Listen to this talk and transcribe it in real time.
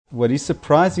What is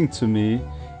surprising to me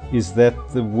is that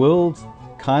the world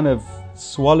kind of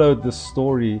swallowed the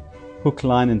story hook,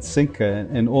 line, and sinker,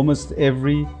 and almost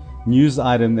every news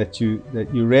item that you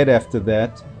read after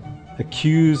that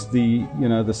accused the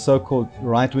so-called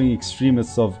right-wing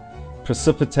extremists of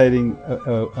precipitating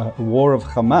a war of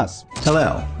Hamas.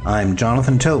 Hello, I'm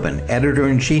Jonathan Tobin,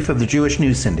 editor-in-chief of the Jewish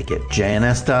News Syndicate,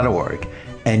 JNS.org,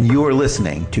 and you're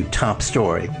listening to Top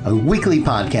Story, a weekly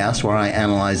podcast where I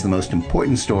analyze the most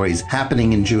important stories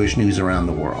happening in Jewish news around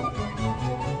the world.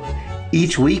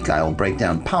 Each week, I will break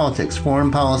down politics, foreign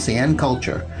policy, and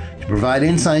culture to provide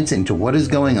insights into what is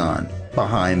going on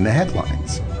behind the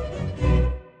headlines.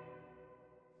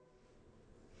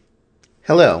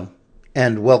 Hello,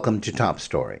 and welcome to Top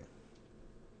Story.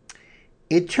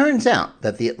 It turns out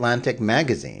that The Atlantic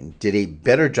magazine did a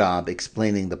better job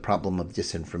explaining the problem of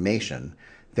disinformation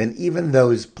than even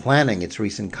those planning its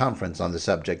recent conference on the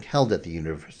subject held at the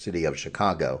University of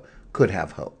Chicago could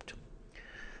have hoped.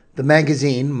 The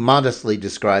magazine modestly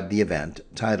described the event,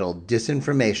 titled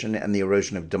Disinformation and the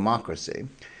Erosion of Democracy,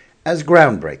 as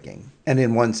groundbreaking, and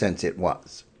in one sense it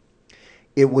was.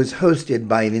 It was hosted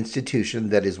by an institution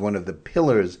that is one of the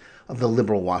pillars of the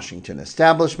liberal Washington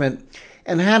establishment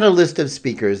and had a list of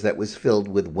speakers that was filled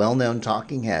with well-known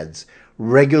talking heads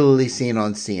regularly seen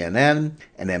on CNN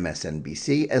and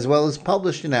MSNBC, as well as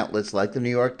published in outlets like the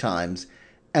New York Times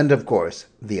and, of course,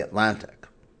 The Atlantic.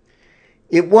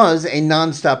 It was a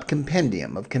nonstop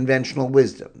compendium of conventional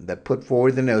wisdom that put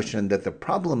forward the notion that the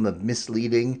problem of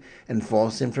misleading and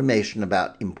false information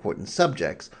about important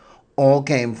subjects all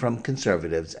came from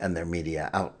conservatives and their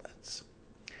media outlets.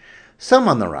 Some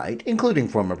on the right, including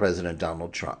former President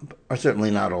Donald Trump, are certainly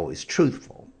not always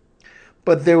truthful.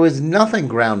 But there was nothing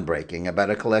groundbreaking about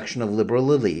a collection of liberal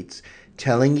elites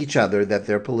telling each other that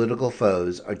their political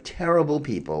foes are terrible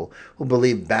people who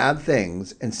believe bad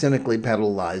things and cynically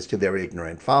peddle lies to their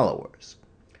ignorant followers.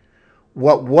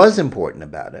 What was important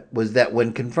about it was that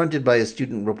when confronted by a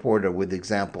student reporter with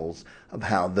examples of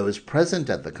how those present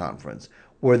at the conference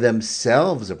were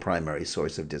themselves a primary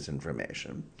source of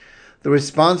disinformation, the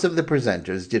response of the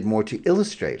presenters did more to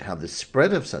illustrate how the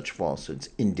spread of such falsehoods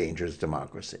endangers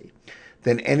democracy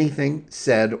than anything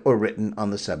said or written on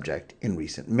the subject in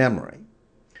recent memory.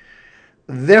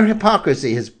 Their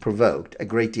hypocrisy has provoked a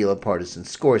great deal of partisan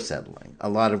score settling, a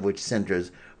lot of which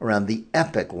centers around the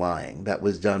epic lying that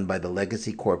was done by the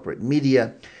legacy corporate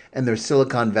media and their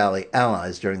Silicon Valley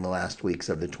allies during the last weeks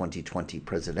of the 2020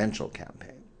 presidential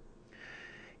campaign.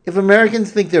 If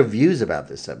Americans think their views about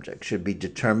this subject should be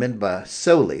determined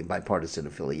solely by partisan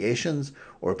affiliations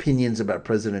or opinions about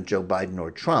President Joe Biden or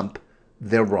Trump,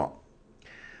 they're wrong.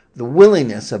 The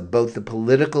willingness of both the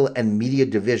political and media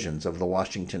divisions of the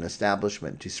Washington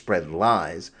establishment to spread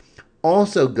lies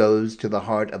also goes to the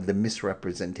heart of the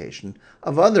misrepresentation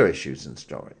of other issues and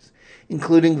stories,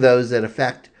 including those that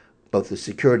affect both the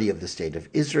security of the State of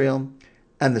Israel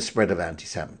and the spread of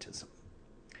anti-Semitism.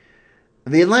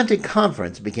 The Atlantic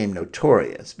Conference became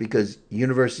notorious because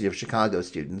University of Chicago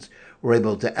students were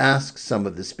able to ask some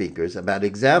of the speakers about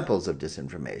examples of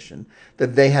disinformation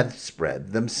that they had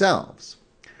spread themselves.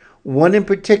 One in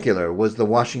particular was the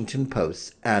Washington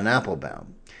Post's Anne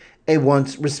Applebaum, a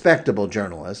once respectable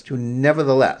journalist who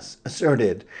nevertheless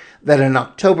asserted that an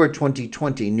October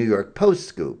 2020 New York Post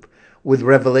scoop with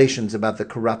revelations about the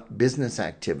corrupt business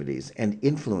activities and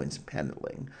influence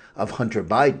peddling of Hunter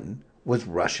Biden was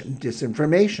Russian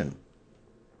disinformation.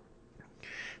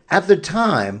 At the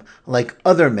time, like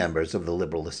other members of the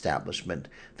liberal establishment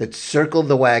that circled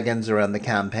the wagons around the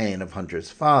campaign of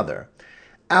Hunter's father,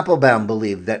 Applebaum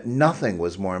believed that nothing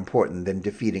was more important than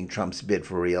defeating Trump's bid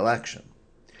for re-election.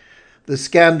 The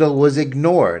scandal was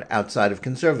ignored outside of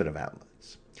conservative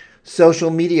outlets. Social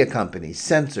media companies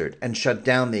censored and shut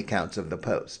down the accounts of the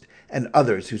Post and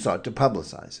others who sought to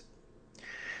publicize it.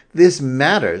 This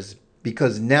matters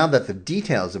because now that the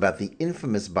details about the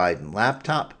infamous Biden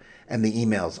laptop and the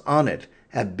emails on it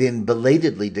have been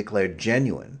belatedly declared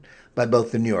genuine by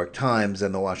both the New York Times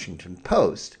and the Washington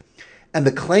Post, and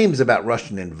the claims about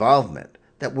Russian involvement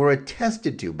that were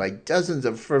attested to by dozens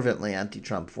of fervently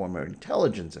anti-Trump former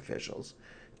intelligence officials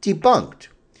debunked.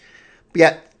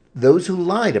 Yet those who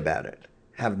lied about it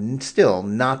have still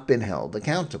not been held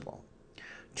accountable.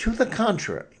 To the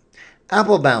contrary,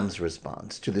 Applebaum's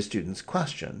response to the student's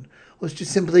question was to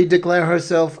simply declare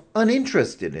herself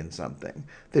uninterested in something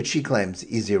that she claims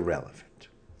is irrelevant.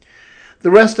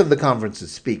 The rest of the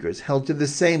conference's speakers held to the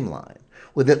same line,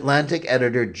 with Atlantic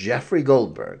editor Jeffrey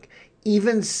Goldberg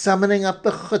even summoning up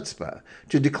the chutzpah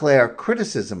to declare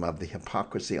criticism of the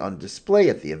hypocrisy on display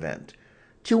at the event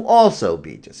to also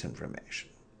be disinformation.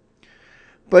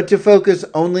 But to focus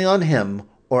only on him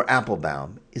or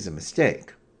Applebaum is a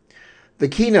mistake. The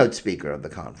keynote speaker of the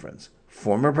conference,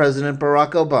 former President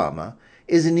Barack Obama,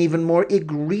 is an even more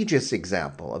egregious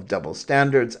example of double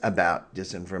standards about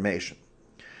disinformation.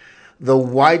 Though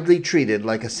widely treated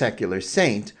like a secular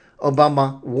saint,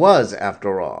 Obama was,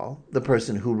 after all, the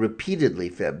person who repeatedly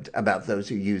fibbed about those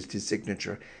who used his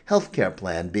signature health care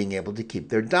plan being able to keep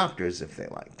their doctors if they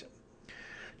liked him.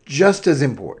 Just as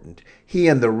important, he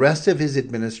and the rest of his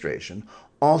administration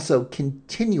also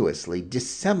continuously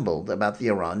dissembled about the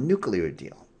Iran nuclear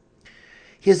deal.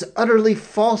 His utterly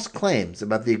false claims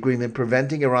about the agreement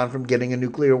preventing Iran from getting a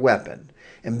nuclear weapon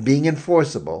and being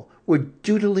enforceable were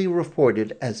dutifully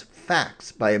reported as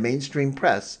facts by a mainstream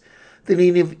press that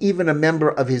even a member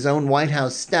of his own White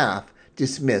House staff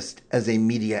dismissed as a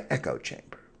media echo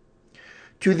chamber.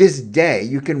 To this day,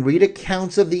 you can read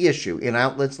accounts of the issue in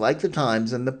outlets like The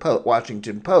Times and the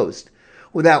Washington Post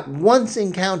without once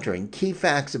encountering key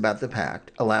facts about the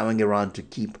pact allowing Iran to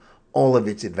keep all of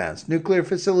its advanced nuclear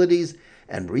facilities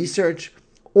and research,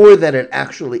 or that it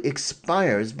actually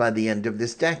expires by the end of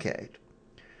this decade.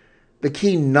 The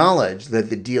key knowledge that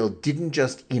the deal didn't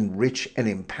just enrich and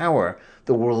empower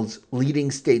the world's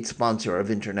leading state sponsor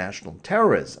of international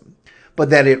terrorism, but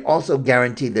that it also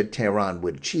guaranteed that Tehran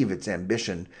would achieve its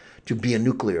ambition to be a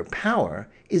nuclear power,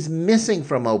 is missing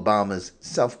from Obama's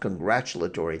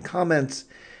self-congratulatory comments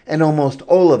and almost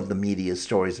all of the media's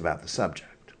stories about the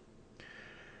subject.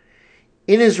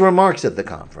 In his remarks at the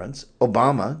conference,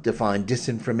 Obama defined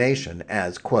disinformation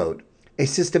as, quote, a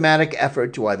systematic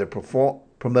effort to either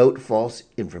promote false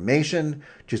information,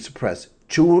 to suppress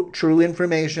true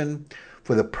information,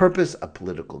 for the purpose of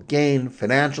political gain,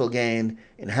 financial gain,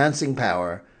 enhancing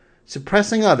power,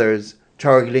 suppressing others,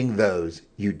 targeting those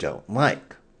you don't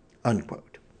like,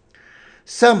 unquote.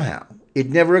 Somehow, it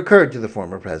never occurred to the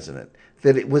former president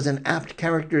that it was an apt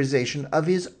characterization of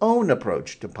his own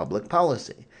approach to public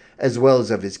policy, as well as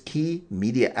of his key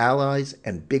media allies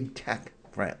and big tech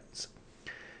friends.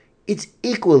 It's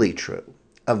equally true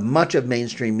of much of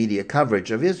mainstream media coverage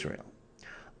of Israel.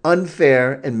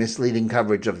 Unfair and misleading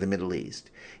coverage of the Middle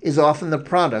East is often the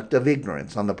product of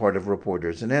ignorance on the part of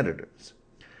reporters and editors.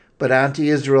 But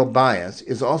anti-Israel bias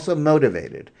is also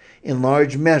motivated in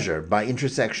large measure by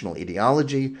intersectional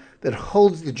ideology that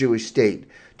holds the Jewish state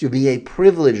to be a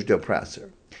privileged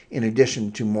oppressor, in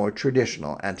addition to more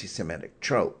traditional anti-Semitic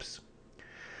tropes.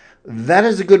 That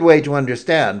is a good way to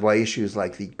understand why issues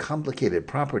like the complicated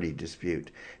property dispute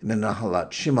in the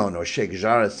Nahalat Shimon or Sheikh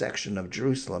Jarrah section of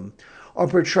Jerusalem are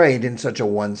portrayed in such a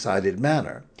one-sided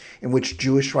manner, in which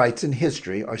Jewish rights and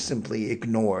history are simply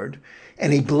ignored,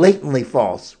 and a blatantly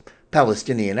false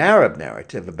Palestinian-Arab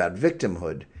narrative about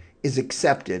victimhood is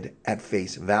accepted at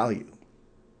face value.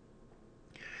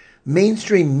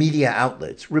 Mainstream media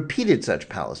outlets repeated such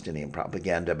Palestinian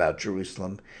propaganda about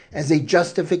Jerusalem as a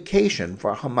justification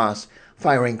for Hamas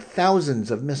firing thousands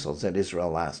of missiles at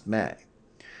Israel last May.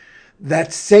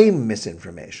 That same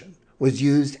misinformation was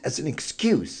used as an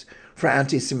excuse for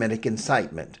anti-Semitic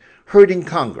incitement heard in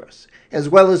Congress, as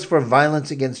well as for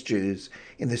violence against Jews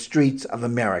in the streets of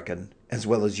American as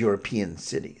well as European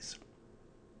cities.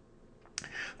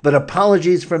 But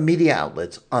apologies from media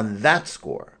outlets on that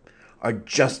score are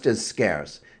just as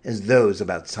scarce as those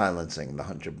about silencing the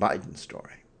Hunter Biden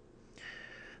story.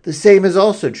 The same is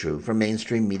also true for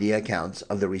mainstream media accounts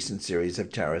of the recent series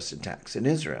of terrorist attacks in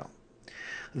Israel.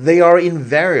 They are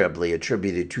invariably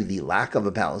attributed to the lack of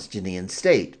a Palestinian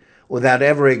state, without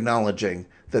ever acknowledging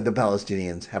that the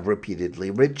Palestinians have repeatedly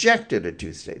rejected a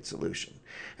two-state solution,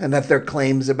 and that their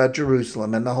claims about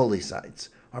Jerusalem and the holy sites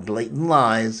are blatant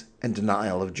lies and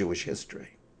denial of Jewish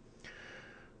history.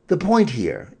 The point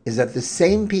here is that the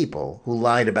same people who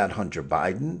lied about Hunter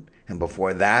Biden, and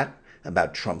before that,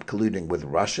 about Trump colluding with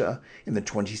Russia in the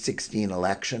 2016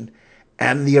 election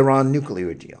and the Iran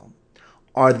nuclear deal,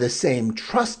 are the same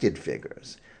trusted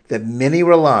figures that many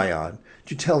rely on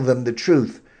to tell them the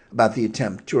truth about the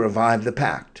attempt to revive the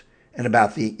pact and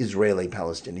about the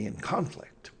Israeli-Palestinian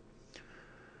conflict.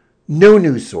 No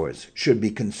news source should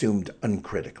be consumed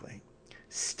uncritically.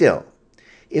 Still,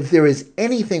 if there is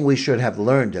anything we should have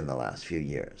learned in the last few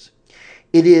years,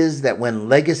 it is that when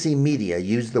legacy media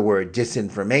use the word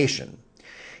disinformation,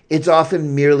 it's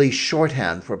often merely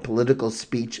shorthand for political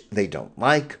speech they don't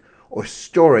like or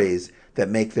stories that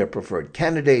make their preferred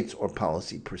candidates or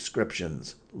policy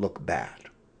prescriptions look bad.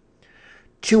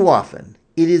 Too often,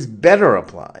 it is better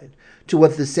applied to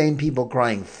what the same people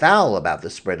crying foul about the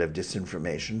spread of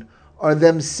disinformation are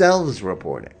themselves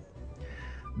reporting.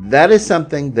 That is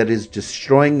something that is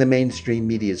destroying the mainstream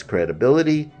media's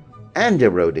credibility and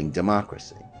eroding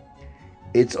democracy.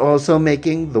 It's also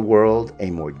making the world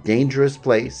a more dangerous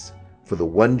place for the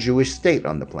one Jewish state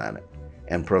on the planet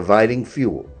and providing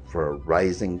fuel for a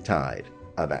rising tide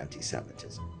of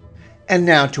anti-Semitism. And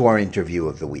now to our interview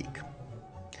of the week.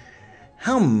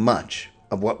 How much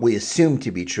of what we assume to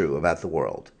be true about the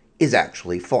world is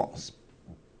actually false?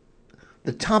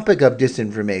 The topic of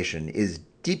disinformation is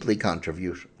deeply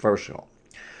controversial,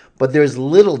 but there's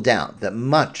little doubt that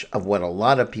much of what a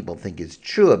lot of people think is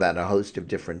true about a host of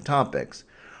different topics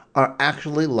are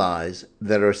actually lies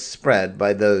that are spread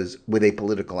by those with a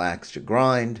political axe to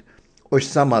grind or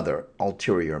some other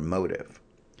ulterior motive.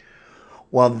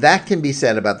 While that can be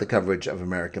said about the coverage of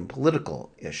American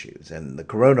political issues and the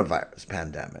coronavirus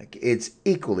pandemic, it's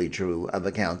equally true of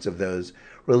accounts of those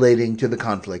relating to the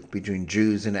conflict between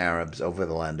Jews and Arabs over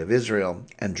the land of Israel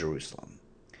and Jerusalem.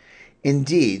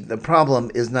 Indeed, the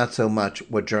problem is not so much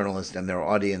what journalists and their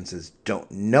audiences don't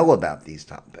know about these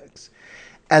topics,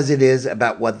 as it is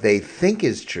about what they think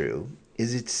is true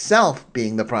is itself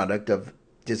being the product of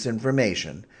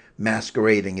disinformation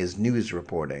masquerading as news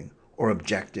reporting or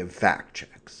objective fact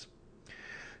checks.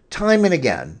 Time and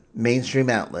again, mainstream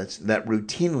outlets that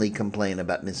routinely complain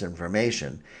about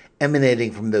misinformation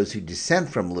emanating from those who dissent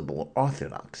from liberal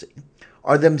orthodoxy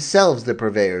are themselves the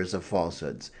purveyors of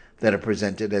falsehoods that are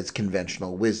presented as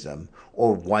conventional wisdom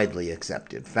or widely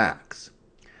accepted facts.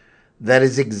 That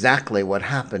is exactly what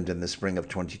happened in the spring of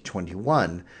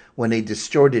 2021 when a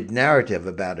distorted narrative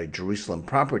about a Jerusalem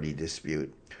property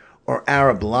dispute or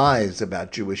Arab lies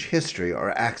about Jewish history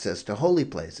or access to holy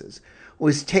places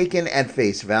was taken at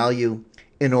face value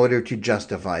in order to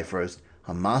justify first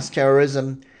Hamas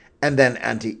terrorism and then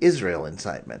anti-Israel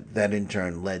incitement that in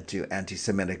turn led to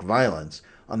anti-Semitic violence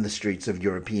on the streets of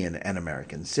European and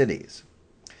American cities.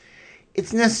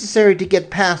 It's necessary to get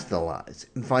past the lies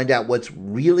and find out what's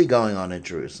really going on in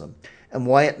Jerusalem and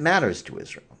why it matters to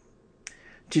Israel.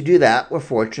 To do that, we're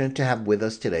fortunate to have with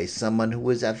us today someone who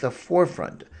was at the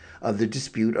forefront of the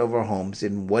dispute over homes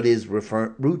in what is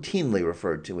routinely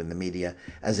referred to in the media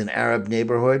as an Arab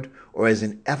neighborhood or as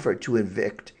an effort to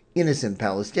evict innocent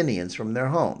Palestinians from their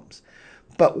homes,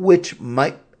 but which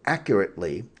might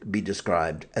accurately be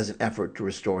described as an effort to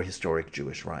restore historic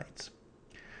Jewish rights.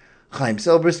 Chaim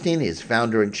Silberstein is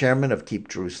founder and chairman of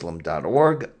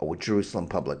KeepJerusalem.org, a Jerusalem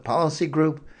public policy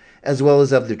group, as well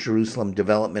as of the Jerusalem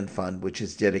Development Fund, which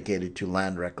is dedicated to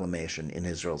land reclamation in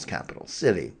Israel's capital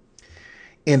city.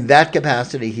 In that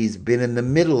capacity, he's been in the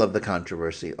middle of the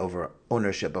controversy over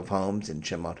ownership of homes in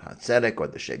Shemot HaTzedek, or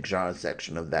the Sheikh Jarrah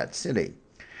section of that city.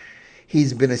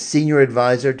 He's been a senior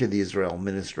advisor to the Israel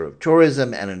Minister of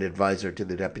Tourism and an advisor to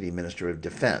the Deputy Minister of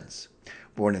Defense.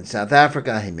 Born in South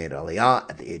Africa, he made Aliyah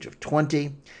at the age of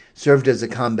 20, served as a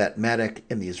combat medic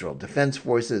in the Israel Defense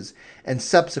Forces, and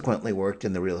subsequently worked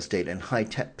in the real estate and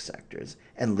high-tech sectors,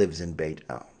 and lives in Beit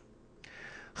El.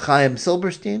 Chaim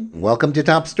Silberstein, welcome to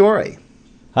Top Story.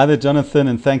 Hi there, Jonathan,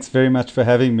 and thanks very much for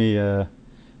having me. I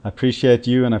appreciate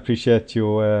you and I appreciate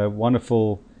your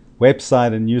wonderful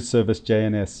website and news service,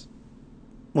 JNS.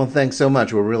 Well, thanks so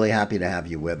much. We're really happy to have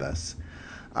you with us.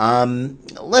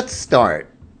 Let's start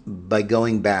by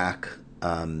going back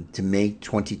to May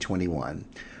 2021,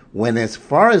 when, as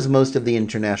far as most of the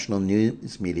international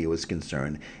news media was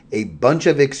concerned, a bunch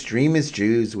of extremist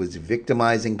Jews was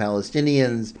victimizing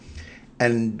Palestinians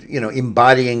and,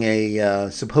 embodying a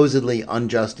supposedly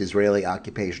unjust Israeli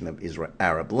occupation of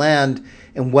Arab land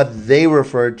and what they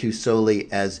referred to solely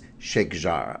as Sheikh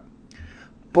Jarrah.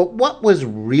 But what was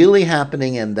really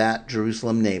happening in that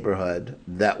Jerusalem neighborhood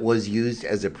that was used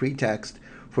as a pretext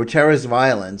for terrorist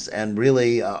violence and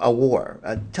really a war?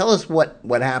 Tell us what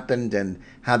happened and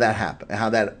how that happened, how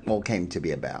that all came to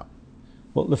be about.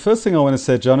 Well, the first thing I want to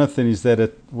say, Jonathan, is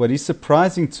that what is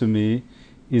surprising to me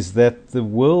is that the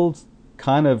world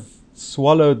kind of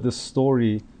swallowed the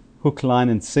story hook, line,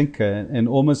 and sinker, and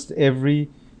almost every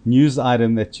news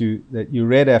item that you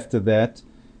read after that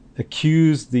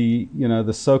accused the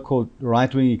so-called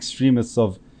right-wing extremists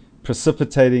of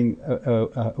precipitating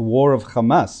a war of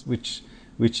Hamas, which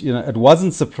it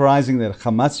wasn't surprising that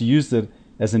Hamas used it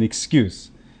as an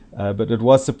excuse, but it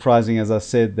was surprising, as I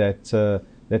said,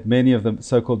 that many of the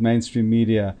so-called mainstream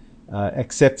media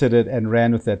accepted it and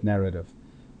ran with that narrative.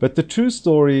 But the true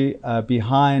story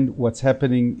behind what's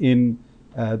happening in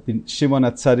the Shimon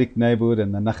HaTzadik neighborhood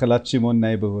and the Nachalat Shimon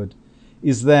neighborhood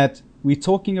is that we're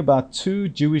talking about two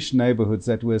Jewish neighborhoods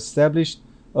that were established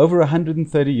over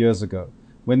 130 years ago,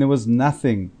 when there was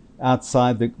nothing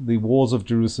outside the walls of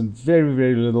Jerusalem, very,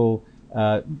 very little,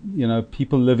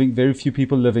 people living, very few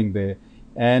people living there.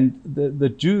 And the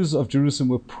Jews of Jerusalem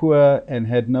were poor and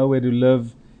had nowhere to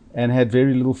live and had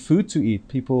very little food to eat.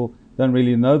 People don't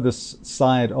really know this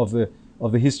side of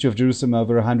the history of Jerusalem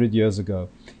over 100 years ago.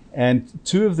 And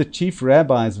two of the chief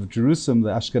rabbis of Jerusalem,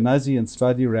 the Ashkenazi and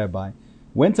Sephardi rabbi,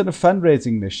 went on a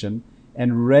fundraising mission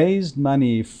and raised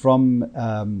money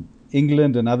from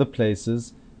England and other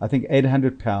places, I think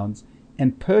 £800,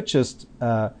 and purchased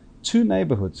two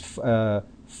neighborhoods, 17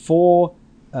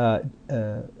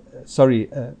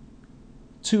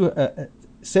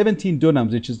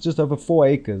 dunams, which is just over 4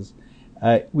 acres,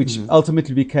 which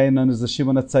ultimately became known as the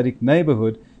Shimon HaTzadik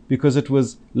neighborhood, because it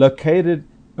was located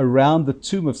around the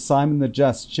tomb of Simon the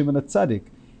Just, Shimon HaTzadik.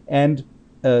 And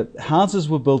houses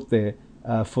were built there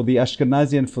for the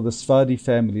Ashkenazi and for the Sephardi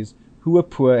families who were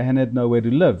poor and had nowhere to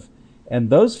live. And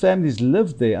those families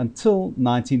lived there until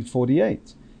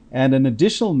 1948. And an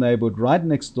additional neighborhood right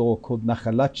next door called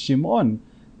Nachalat Shimon,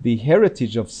 the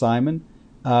heritage of Simon,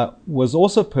 was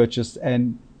also purchased,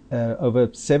 and over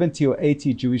 70 or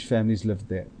 80 Jewish families lived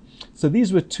there. So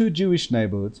these were two Jewish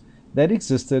neighborhoods that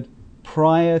existed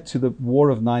prior to the War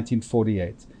of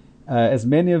 1948. As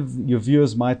many of your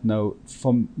viewers might know,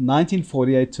 from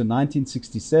 1948 to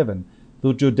 1967,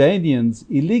 the Jordanians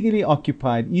illegally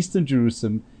occupied eastern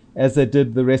Jerusalem, as they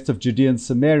did the rest of Judea and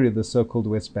Samaria, the so-called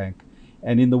West Bank.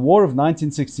 And in the War of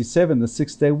 1967, the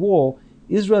Six-Day War,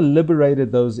 Israel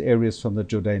liberated those areas from the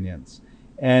Jordanians.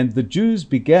 And the Jews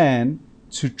began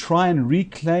to try and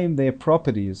reclaim their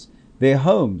properties, their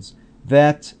homes,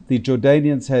 that the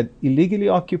Jordanians had illegally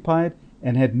occupied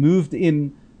and had moved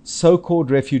in so-called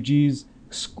refugees,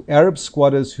 Arab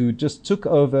squatters who just took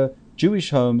over Jewish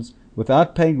homes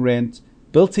without paying rent,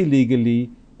 built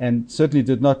illegally, and certainly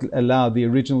did not allow the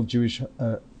original Jewish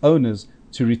owners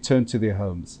to return to their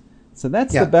homes. So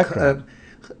that's the background.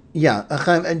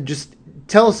 Chaim, and just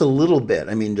tell us a little bit.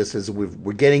 I mean, just as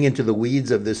we're getting into the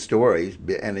weeds of this story,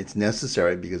 and it's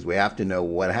necessary because we have to know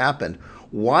what happened.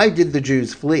 Why did the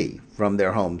Jews flee from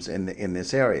their homes in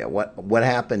this area? What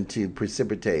happened to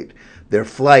precipitate their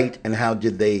flight, and how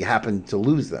did they happen to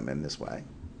lose them in this way?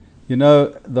 You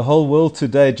know, the whole world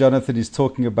today, Jonathan, is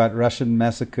talking about Russian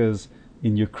massacres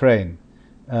in Ukraine.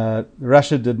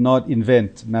 Russia did not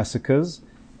invent massacres,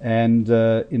 and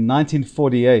in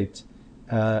 1948,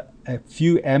 a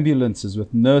few ambulances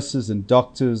with nurses and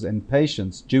doctors and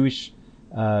patients, Jewish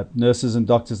nurses and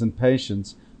doctors and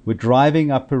patients, were driving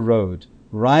up a road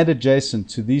right adjacent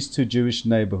to these two Jewish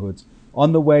neighborhoods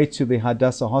on the way to the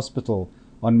Hadassah Hospital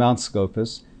on Mount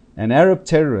Scopus, and Arab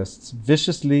terrorists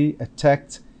viciously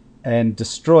attacked and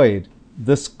destroyed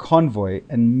this convoy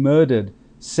and murdered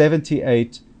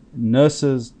 78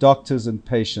 nurses, doctors, and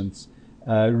patients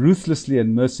ruthlessly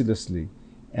and mercilessly.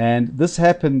 And this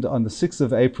happened on the 6th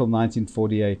of April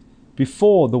 1948,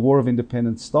 before the War of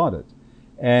Independence started.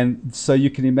 And so you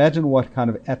can imagine what kind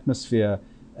of atmosphere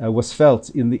was felt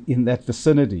in that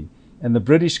vicinity. And the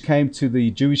British came to the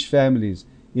Jewish families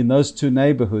in those two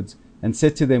neighborhoods and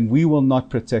said to them, "We will not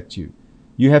protect you.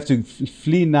 You have to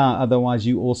flee now, otherwise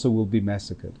you also will be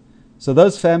massacred." So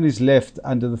those families left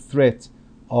under the threat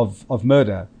of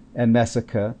murder and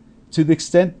massacre, to the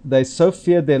extent they so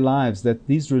feared their lives that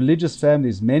these religious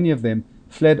families, many of them,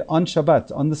 fled on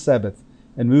Shabbat, on the Sabbath,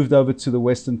 and moved over to the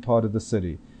western part of the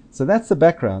city. So that's the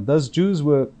background. Those Jews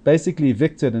were basically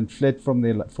evicted and fled for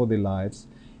their lives.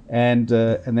 And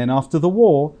then after the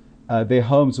war, their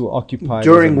homes were occupied.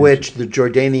 During which the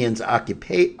Jordanians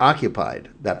occupied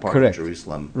that part Correct. of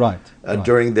Jerusalem. Right.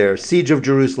 During their siege of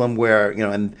Jerusalem, where,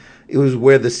 and it was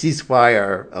where the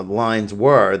ceasefire lines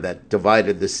were that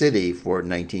divided the city for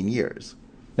 19 years.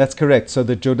 That's correct. So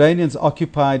the Jordanians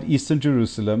occupied eastern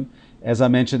Jerusalem, as I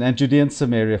mentioned, and Judea and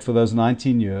Samaria for those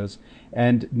 19 years.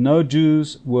 And no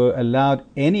Jews were allowed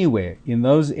anywhere in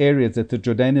those areas that the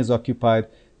Jordanians occupied,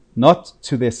 not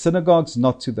to their synagogues,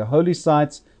 not to the holy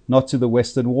sites, not to the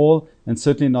Western Wall, and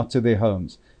certainly not to their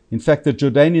homes. In fact, the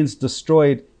Jordanians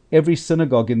destroyed every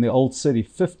synagogue in the old city,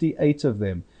 58 of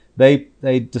them.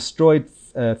 They destroyed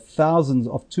thousands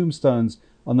of tombstones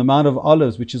on the Mount of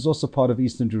Olives, which is also part of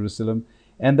eastern Jerusalem,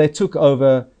 and they took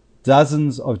over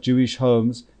dozens of Jewish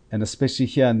homes, and especially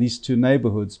here in these two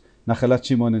neighborhoods, Nachalat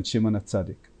Shimon and Shimon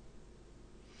HaTzadik.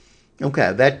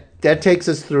 Okay, that takes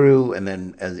us through, and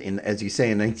then as you say,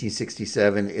 in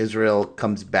 1967, Israel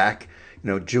comes back.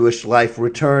 Jewish life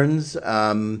returns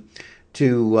to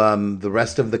the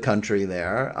rest of the country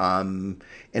there, and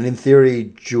in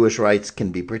theory, Jewish rights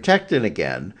can be protected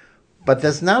again. But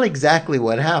that's not exactly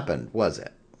what happened, was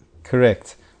it?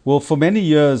 Correct. Well, for many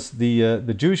years,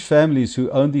 the Jewish families who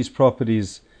owned these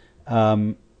properties,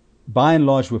 by and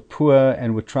large, were poor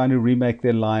and were trying to remake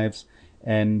their lives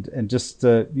and just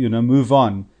move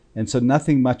on. And so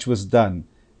nothing much was done.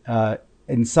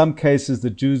 In some cases, the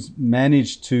Jews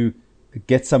managed to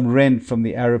get some rent from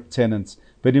the Arab tenants,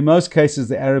 but in most cases,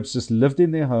 the Arabs just lived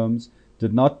in their homes,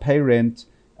 did not pay rent,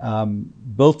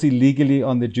 built illegally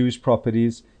on the Jewish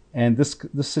properties, and this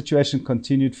situation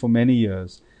continued for many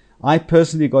years. I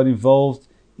personally got involved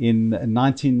in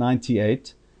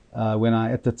 1998 when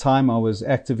at the time I was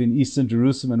active in Eastern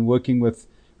Jerusalem and working with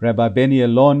Rabbi Benny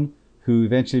Elon, who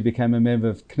eventually became a member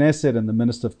of Knesset and the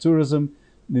Minister of Tourism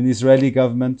in the Israeli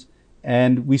government.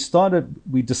 And we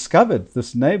discovered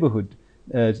this neighborhood,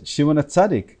 Shimon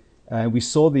HaTzadik. We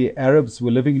saw the Arabs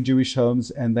were living in Jewish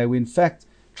homes, and they were in fact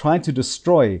trying to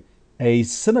destroy a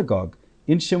synagogue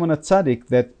in Shimon HaTzadik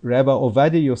that Rabbi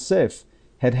Ovadia Yosef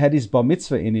had his bar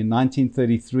mitzvah in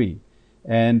 1933.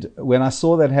 And when I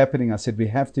saw that happening, I said, we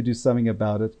have to do something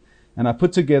about it. And I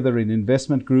put together an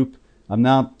investment group. I'm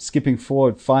now skipping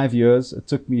forward 5 years. It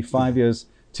took me 5 years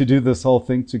to do this whole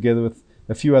thing together with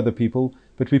a few other people.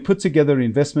 But we put together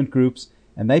investment groups,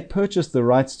 and they purchased the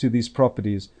rights to these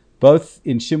properties, both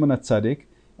in Shimon HaTzadik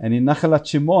and in Nachalat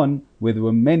Shimon, where there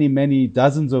were many, many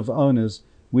dozens of owners.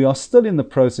 We are still in the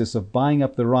process of buying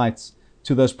up the rights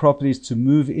to those properties to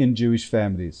move in Jewish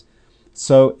families.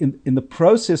 So in the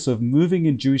process of moving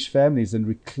in Jewish families and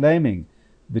reclaiming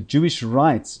the Jewish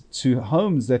rights to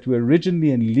homes that were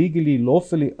originally and legally,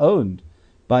 lawfully owned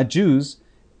by Jews,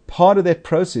 part of that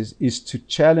process is to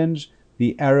challenge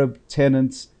the Arab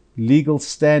tenants' legal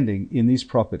standing in these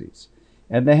properties.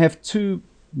 And they have two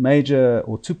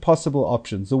possible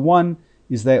options. The one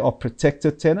is they are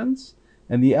protected tenants,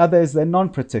 and the other is they're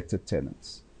non-protected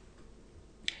tenants.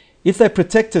 If they're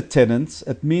protected tenants,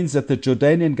 it means that the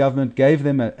Jordanian government gave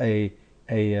them a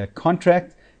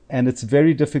contract, and it's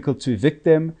very difficult to evict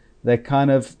them. They kind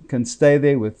of can stay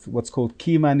there with what's called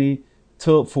key money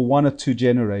for 1 or 2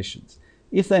 generations.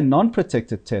 If they're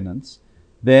non-protected tenants,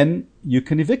 then you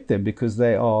can evict them because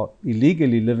they are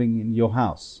illegally living in your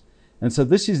house. And so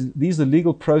these are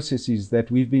legal processes that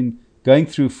we've been going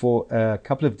through for a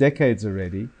couple of decades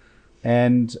already.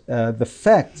 And the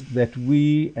fact that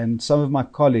we and some of my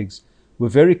colleagues were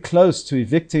very close to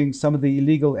evicting some of the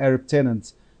illegal Arab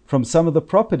tenants from some of the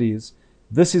properties,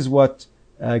 this is what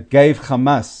gave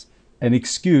Hamas an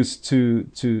excuse to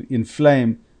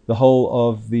inflame the whole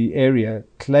of the area,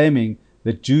 claiming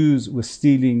that Jews were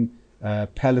stealing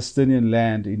Palestinian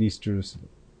land in East Jerusalem.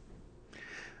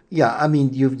 Yeah, I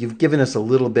mean, you've given us a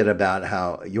little bit about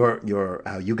how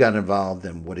how you got involved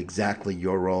and what exactly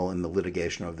your role in the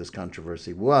litigation of this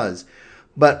controversy was.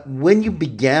 But when you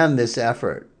began this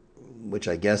effort, which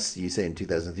I guess you say in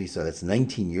 2003, so that's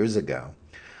 19 years ago,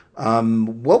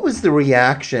 what was the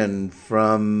reaction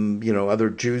from other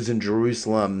Jews in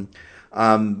Jerusalem?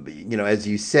 As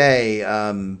you say,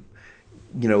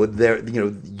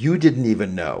 you didn't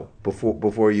even know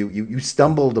before you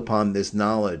stumbled upon this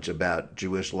knowledge about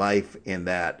Jewish life in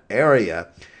that area.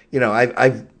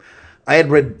 I had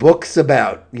read books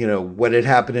about what had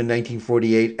happened in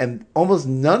 1948, and almost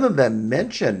none of them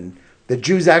mention that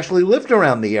Jews actually lived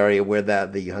around the area where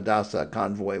the Hadassah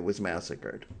convoy was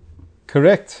massacred.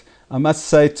 Correct. I must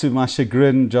say, to my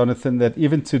chagrin, Jonathan, that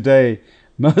even today,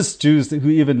 most Jews who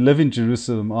even live in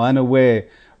Jerusalem are unaware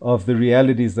of the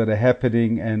realities that are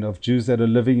happening and of Jews that are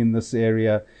living in this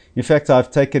area. In fact, I've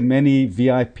taken many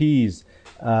VIPs,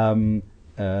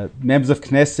 members of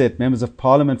Knesset, members of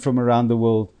Parliament from around the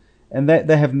world, and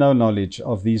they have no knowledge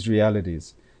of these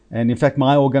realities. And in fact,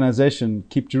 my organization,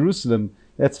 Keep Jerusalem,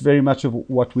 that's very much of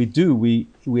what we do. We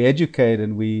educate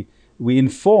and we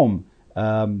inform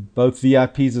both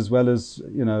VIPs as well as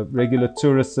regular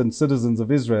tourists and citizens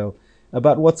of Israel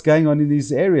about what's going on in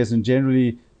these areas and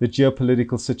generally the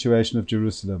geopolitical situation of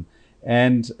Jerusalem.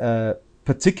 And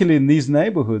particularly in these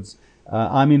neighborhoods,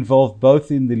 I'm involved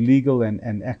both in the legal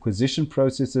and acquisition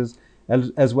processes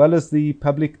as well as the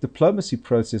public diplomacy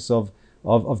process of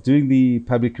doing the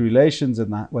public relations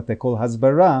and what they call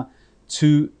hasbara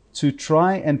to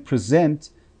try and present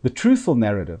the truthful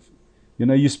narrative.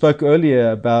 You spoke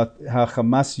earlier about how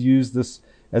Hamas used this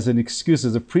as an excuse,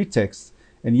 as a pretext.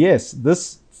 And yes,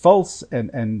 this false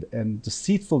and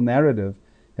deceitful narrative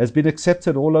has been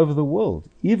accepted all over the world,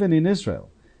 even in Israel.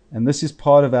 And this is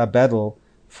part of our battle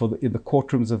in the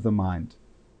courtrooms of the mind.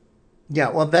 Yeah,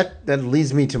 well, that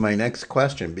leads me to my next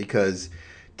question, because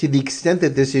to the extent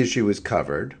that this issue is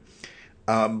covered,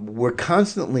 we're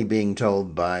constantly being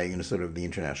told by sort of the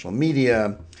international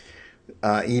media,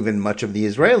 even much of the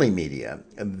Israeli media,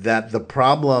 that the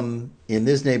problem in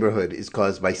this neighborhood is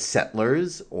caused by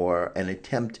settlers or an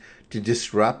attempt to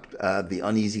disrupt the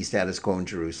uneasy status quo in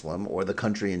Jerusalem or the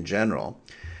country in general.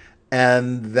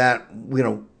 And that,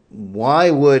 why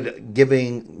would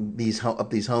giving these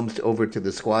homes over to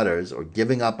the squatters or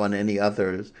giving up on any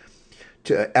others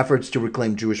to efforts to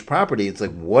reclaim Jewish property, it's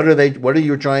like, what are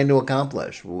you trying to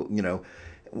accomplish?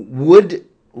 Would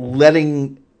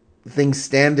letting things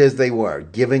stand as they were,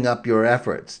 giving up your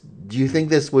efforts, do you think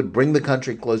this would bring the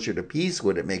country closer to peace?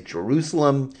 Would it make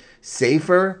Jerusalem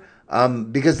safer?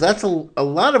 Because that's a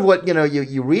lot of what,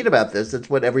 you read about this. It's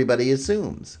what everybody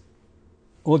assumes.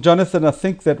 Well, Jonathan, I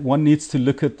think that one needs to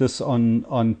look at this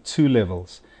on two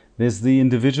levels. There's the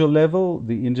individual level,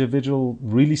 the individual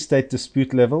real estate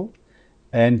dispute level,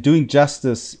 and doing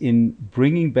justice in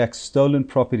bringing back stolen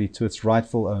property to its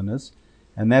rightful owners.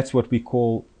 And that's what we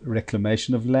call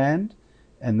reclamation of land.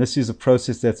 And this is a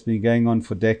process that's been going on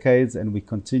for decades, and we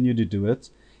continue to do it.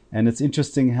 And it's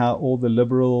interesting how all the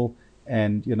liberal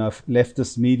and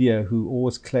leftist media, who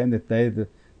always claim that they're the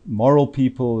moral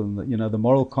people and the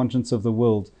moral conscience of the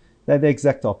world, they're the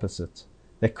exact opposite.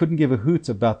 They couldn't give a hoot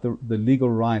about the legal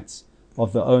rights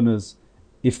of the owners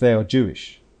if they are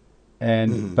Jewish,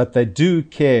 but they do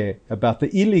care about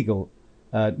the illegal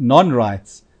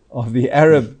non-rights of the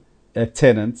Arab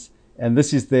tenants, and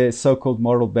this is their so-called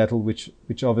moral battle, which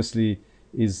obviously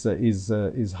is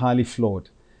highly flawed.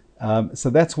 So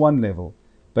that's one level,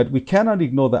 but we cannot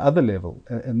ignore the other level,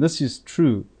 and this is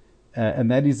true.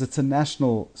 And that is, it's a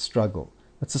national struggle.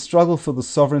 It's a struggle for the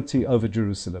sovereignty over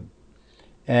Jerusalem.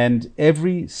 And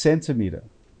every centimeter,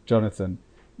 Jonathan,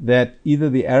 that either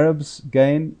the Arabs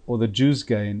gain or the Jews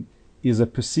gain is a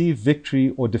perceived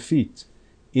victory or defeat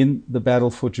in the battle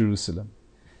for Jerusalem.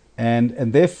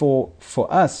 And therefore,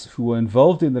 for us who are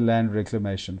involved in the land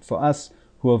reclamation, for us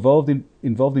who are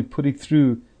involved in putting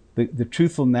through the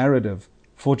truthful narrative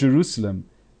for Jerusalem,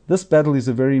 this battle is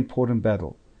a very important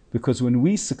battle. Because when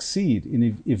we succeed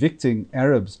in evicting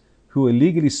Arabs who are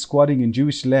illegally squatting in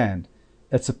Jewish land,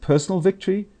 it's a personal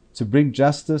victory to bring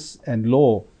justice and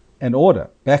law and order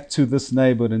back to this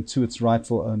neighborhood and to its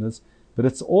rightful owners. But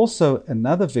it's also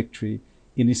another victory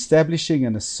in establishing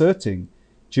and asserting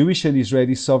Jewish and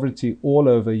Israeli sovereignty all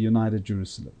over united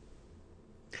Jerusalem.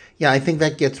 Yeah, I think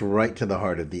that gets right to the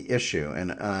heart of the issue.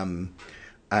 And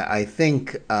I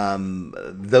think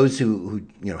those who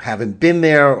haven't been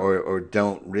there or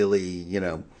don't really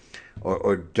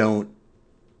or don't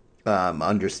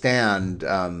understand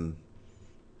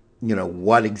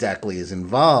what exactly is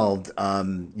involved.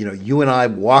 You and I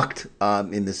walked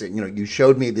in this. You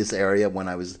showed me this area when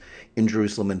I was in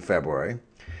Jerusalem in February,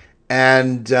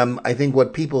 and I think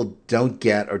what people don't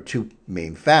get are two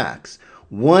main facts.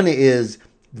 One is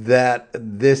that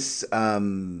this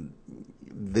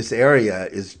area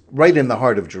is right in the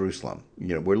heart of Jerusalem.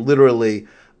 We're literally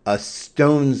a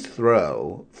stone's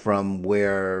throw from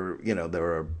where, there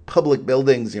are public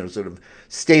buildings, sort of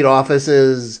state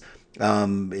offices.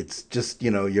 It's just,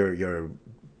 you're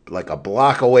like a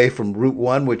block away from Route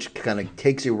 1, which kind of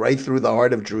takes you right through the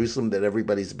heart of Jerusalem that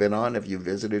everybody's been on if you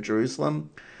visited Jerusalem.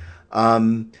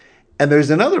 And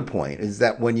there's another point, is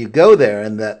that when you go there,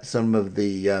 and that some of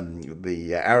the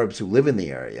Arabs who live in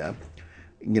the area,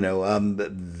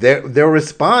 their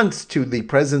response to the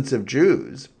presence of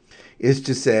Jews is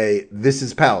to say, "This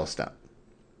is Palestine."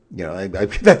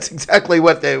 That's exactly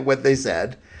what they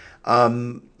said.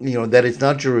 That it's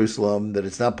not Jerusalem, that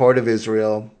it's not part of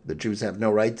Israel. The Jews have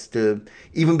no rights to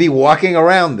even be walking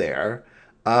around there.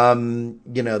 That's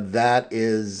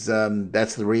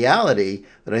the reality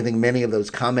that I think many of those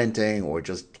commenting or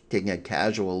just taking a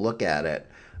casual look at it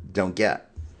don't get.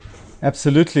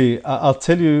 Absolutely. I'll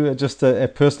tell you just a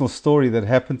personal story that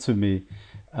happened to me.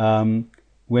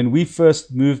 When we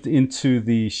first moved into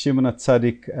the Shimon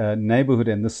HaTzadik neighborhood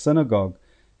and the synagogue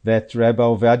that Rabbi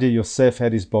Ovadia Yosef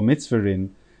had his bar mitzvah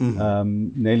in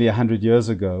nearly 100 years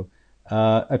ago,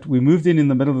 we moved in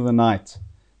the middle of the night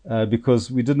because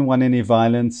we didn't want any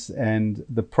violence, and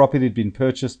the property had been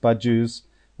purchased by Jews,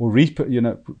 or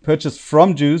purchased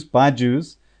from Jews by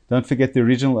Jews. Don't forget the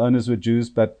original owners were Jews,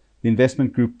 but the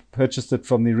investment group purchased it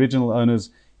from the original owners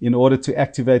in order to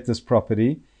activate this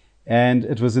property. And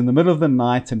it was in the middle of the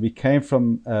night, and we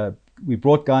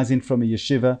brought guys in from a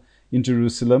yeshiva in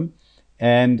Jerusalem,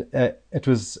 and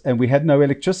we had no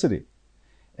electricity.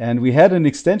 And we had an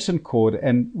extension cord,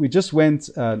 and we just went,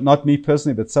 not me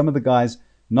personally, but some of the guys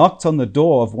knocked on the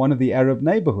door of one of the Arab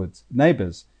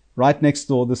neighbors, right next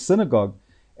door, the synagogue.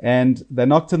 And they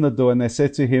knocked on the door and they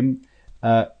said to him,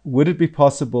 would it be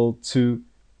possible to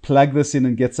plug this in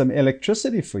and get some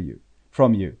electricity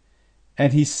from you?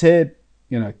 And he said,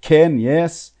 Ken,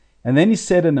 yes. And then he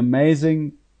said an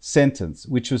amazing sentence,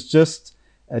 which was just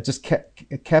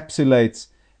encapsulates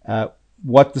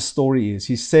what the story is.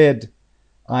 He said,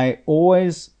 I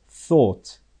always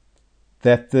thought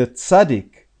that the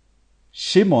tzaddik,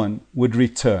 Shimon, would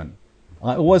return.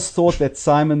 I always thought that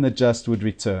Simon the Just would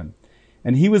return.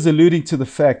 And he was alluding to the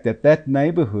fact that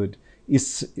neighborhood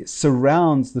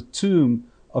surrounds the tomb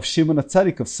of Shimon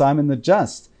HaTzadik, of Simon the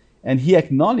Just. And he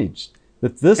acknowledged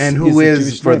that this and who is is,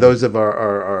 Jewish for neighborhood. those of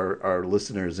our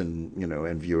listeners and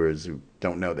and viewers who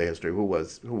don't know the history, who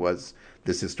was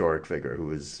this historic figure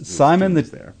whose Simon, tomb is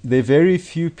there? there are very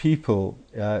few people,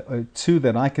 two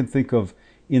that I can think of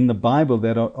in the Bible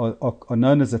that are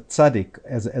known as a tzaddik,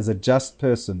 as a just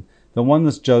person. The one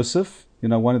was Joseph,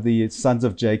 one of the sons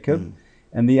of Jacob.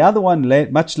 And the other one,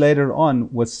 much later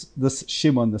on, was this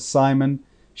Shimon, the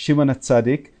Shimon a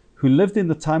tzaddik, who lived in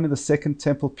the time of the Second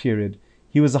Temple period.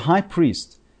 He was a high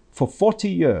priest for 40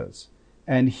 years,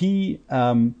 and he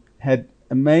had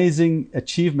amazing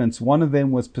achievements. One of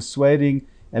them was persuading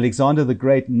Alexander the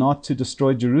Great not to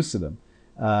destroy Jerusalem.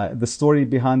 The story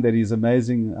behind that is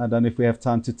amazing. I don't know if we have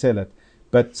time to tell it.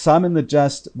 But Simon the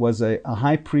Just was a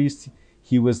high priest.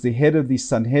 He was the head of the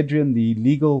Sanhedrin, the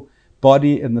legal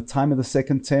body in the time of the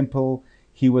Second Temple.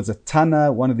 He was a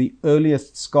Tana, one of the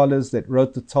earliest scholars that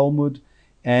wrote the Talmud.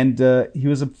 And he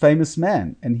was a famous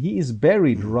man. And he is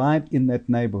buried right in that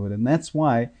neighborhood. And that's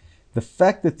why the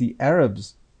fact that the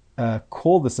Arabs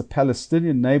call this a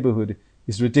Palestinian neighborhood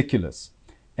is ridiculous.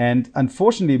 And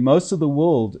unfortunately, most of the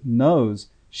world knows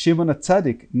Shimon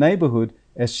HaTzadik neighborhood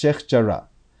as Sheikh Jarrah,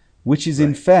 which is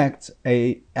in fact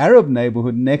a Arab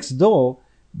neighborhood next door,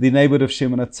 the neighborhood of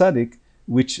Shimon HaTzadik,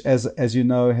 which, as you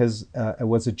know,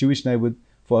 was a Jewish neighborhood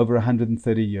for over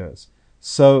 130 years.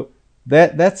 So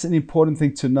that's an important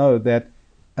thing to know, that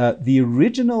the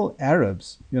original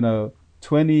Arabs,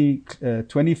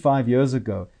 25 years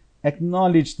ago,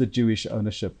 acknowledged the Jewish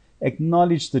ownership,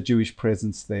 acknowledged the Jewish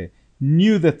presence there,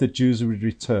 knew that the Jews would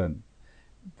return.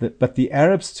 But the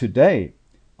Arabs today,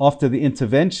 after the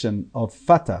intervention of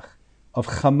Fatah, of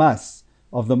Hamas,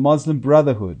 of the Muslim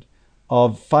Brotherhood,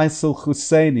 of Faisal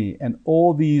Husseini, and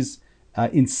all these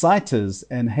inciters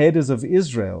and haters of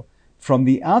Israel from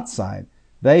the outside,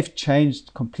 they've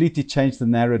completely changed the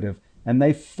narrative, and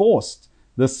they forced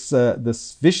this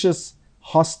vicious,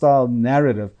 hostile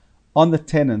narrative on the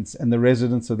tenants and the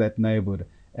residents of that neighborhood,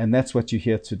 and that's what you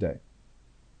hear today.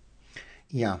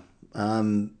 Yeah.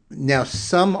 Now,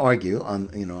 some argue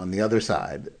on the other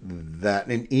side that,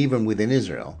 and even within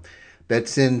Israel, that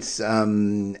since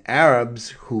Arabs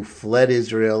who fled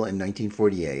Israel in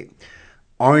 1948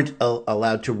 aren't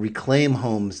allowed to reclaim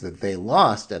homes that they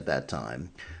lost at that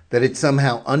time, that it's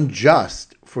somehow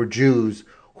unjust for Jews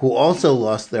who also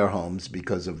lost their homes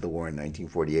because of the war in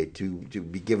 1948 to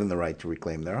be given the right to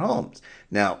reclaim their homes.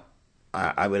 Now,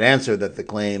 I would answer that the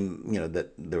claim,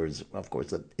 that there is, of course,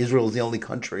 that Israel is the only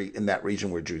country in that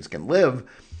region where Jews can live,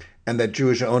 and that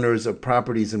Jewish owners of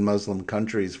properties in Muslim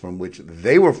countries from which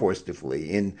they were forced to flee,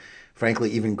 in, frankly,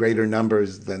 even greater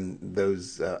numbers than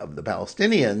those of the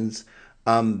Palestinians,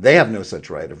 they have no such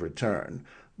right of return.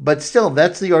 But still,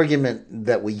 that's the argument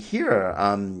that we hear,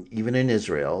 even in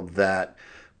Israel, that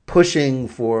pushing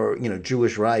for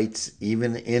Jewish rights,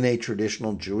 even in a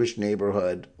traditional Jewish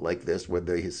neighborhood like this, where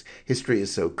the history is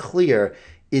so clear,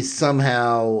 is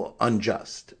somehow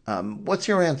unjust. What's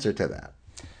your answer to that?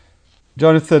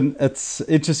 Jonathan, it's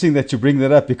interesting that you bring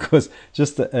that up, because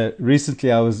just recently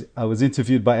I was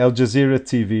interviewed by Al Jazeera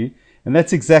TV, and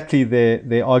that's exactly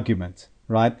their argument,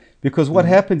 right? Because what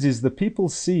happens is the people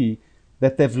see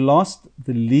that they've lost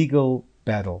the legal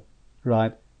battle,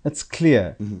 right? It's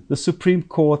clear. The Supreme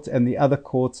Court and the other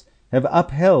courts have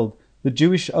upheld the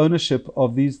Jewish ownership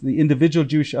of the individual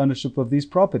Jewish ownership of these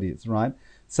properties, right?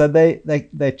 So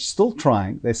they're still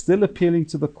trying, they're still appealing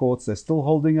to the courts, they're still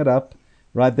holding it up,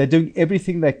 right? They're doing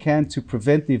everything they can to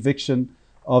prevent the eviction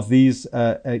of these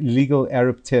illegal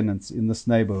Arab tenants in this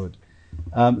neighborhood.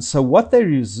 So what they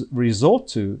resort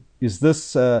to is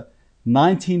this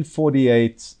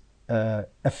 1948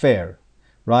 affair,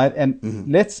 right?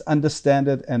 And let's understand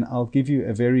it, and I'll give you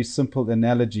a very simple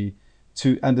analogy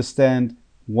to understand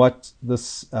what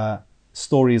this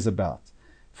story is about.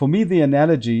 For me, the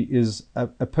analogy is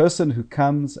a person who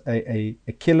comes, a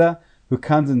killer who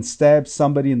comes and stabs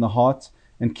somebody in the heart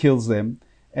and kills them.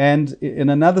 And in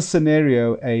another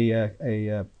scenario,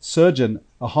 a surgeon,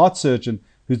 a heart surgeon,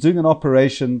 who's doing an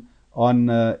operation on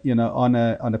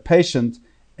a patient,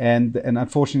 and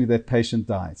unfortunately that patient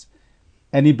dies.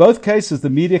 And in both cases, the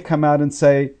media come out and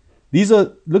say,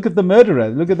 look at the murderer,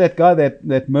 look at that guy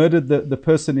that murdered the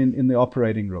person in the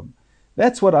operating room.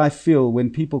 That's what I feel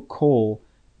when people call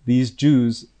these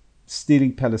Jews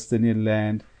stealing Palestinian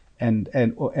land and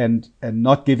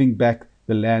not giving back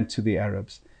the land to the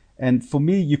Arabs. And for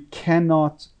me, you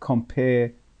cannot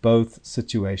compare both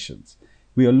situations.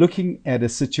 We are looking at a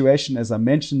situation, as I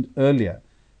mentioned earlier,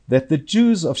 that the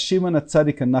Jews of Shimon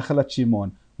HaTzadik and Nachalat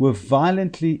Shimon were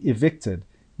violently evicted,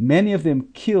 many of them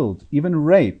killed, even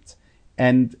raped,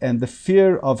 and the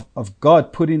fear of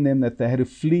God put in them that they had to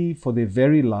flee for their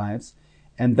very lives,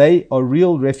 and they are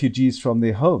real refugees from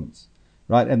their homes,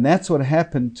 right? And that's what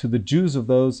happened to the Jews of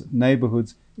those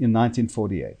neighborhoods in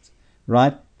 1948,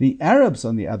 right? The Arabs,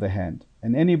 on the other hand,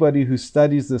 and anybody who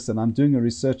studies this, and I'm doing a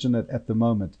research on it at the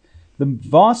moment, the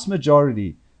vast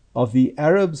majority of the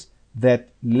Arabs that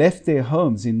left their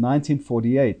homes in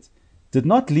 1948 did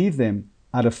not leave them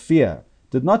out of fear,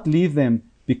 did not leave them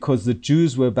because the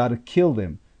Jews were about to kill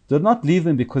them, did not leave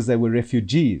them because they were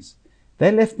refugees.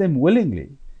 They left them willingly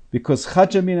because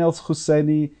Haj Amin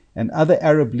al-Husseini and other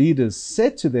Arab leaders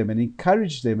said to them and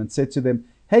encouraged them and said to them,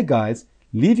 hey guys,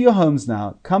 leave your homes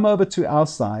now, come over to our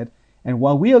side, and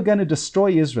while we are going to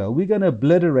destroy Israel, we're going to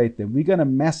obliterate them, we're going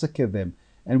to massacre them,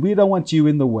 and we don't want you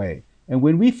in the way. And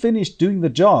when we finish doing the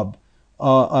job,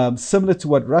 similar to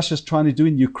what Russia's trying to do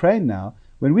in Ukraine now,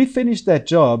 when we finish that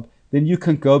job, then you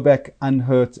can go back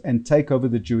unhurt and take over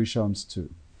the Jewish homes too.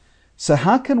 So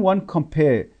how can one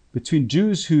compare between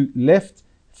Jews who left,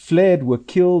 fled, were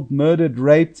killed, murdered,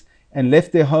 raped, and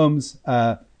left their homes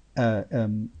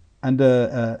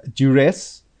under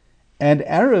duress, and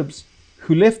Arabs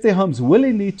who left their homes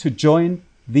willingly to join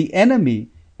the enemy,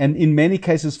 and in many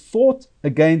cases fought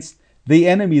against the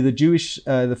enemy,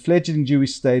 the fledgling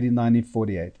Jewish state in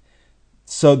 1948.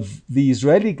 So the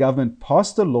Israeli government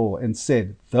passed a law and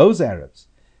said those Arabs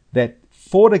that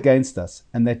fought against us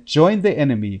and that joined the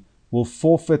enemy will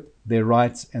forfeit their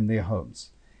rights and their homes.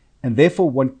 And therefore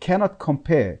one cannot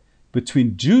compare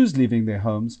between Jews leaving their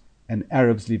homes and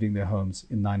Arabs leaving their homes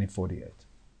in 1948.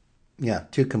 Yeah,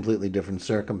 two completely different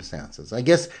circumstances. I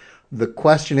guess the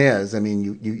question is, I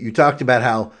mean, you talked about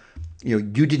how you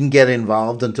didn't get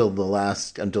involved until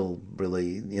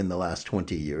really in the last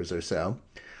 20 years or so.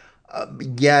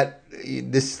 Yet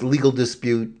this legal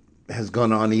dispute has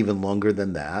gone on even longer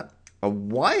than that.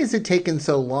 Why has it taken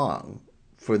so long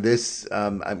for this?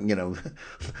 The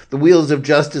wheels of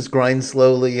justice grind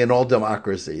slowly in all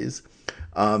democracies.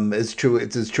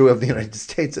 It's as true of the United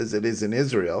States as it is in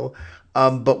Israel.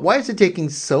 But why is it taking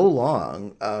so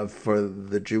long for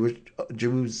the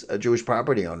Jewish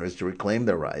property owners to reclaim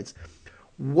their rights?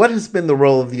 What has been the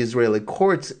role of the Israeli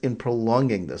courts in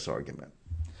prolonging this argument?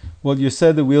 Well, you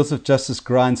say the wheels of justice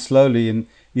grind slowly. In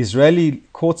the Israeli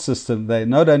court system, they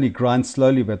not only grind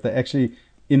slowly, but they actually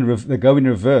they go in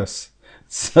reverse.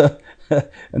 So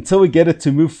until we get it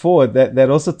to move forward, that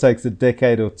also takes a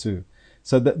decade or two.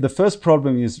 So the first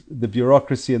problem is the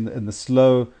bureaucracy and the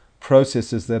slow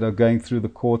processes that are going through the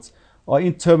courts are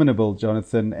interminable,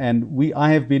 Jonathan. And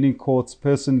I have been in courts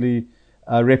personally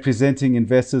representing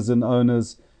investors and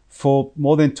owners for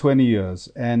more than 20 years.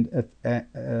 And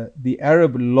the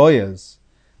Arab lawyers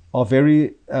are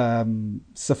very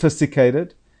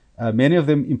sophisticated. Many of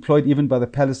them employed even by the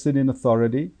Palestinian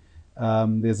Authority.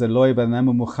 There's a lawyer by the name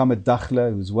of Muhammad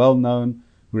Dakhla, who's well known,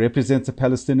 who represents the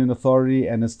Palestinian Authority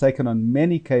and has taken on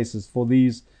many cases for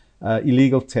these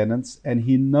illegal tenants. And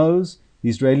he knows the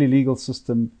Israeli legal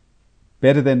system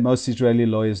better than most Israeli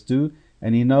lawyers do.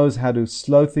 And he knows how to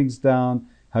slow things down,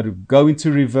 how to go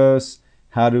into reverse,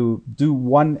 how to do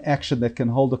one action that can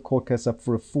hold a court case up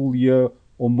for a full year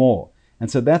or more. And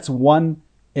so that's one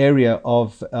area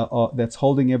that's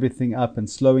holding everything up and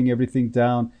slowing everything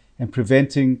down and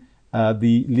preventing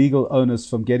the legal owners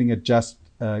from getting a just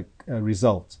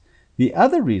result. The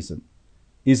other reason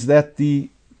is that the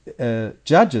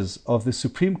judges of the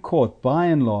Supreme Court, by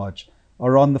and large,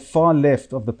 are on the far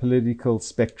left of the political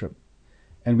spectrum.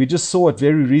 And we just saw it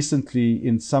very recently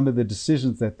in some of the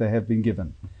decisions that they have been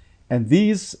given. And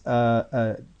these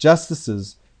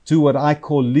justices do what I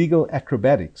call legal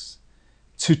acrobatics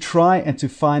to try and to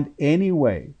find any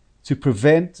way to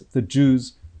prevent the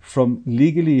Jews from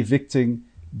legally evicting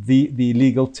the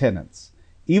illegal tenants.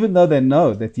 Even though they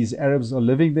know that these Arabs are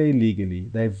living there illegally,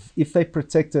 if they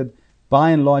protected, by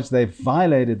and large, they've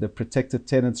violated the protected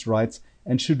tenants' rights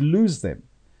and should lose them,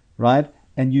 right?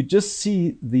 And you just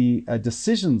see the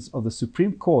decisions of the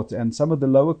Supreme Court and some of the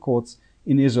lower courts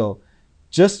in Israel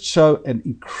just show an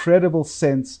incredible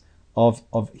sense of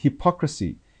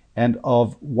hypocrisy and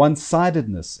of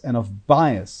one-sidedness and of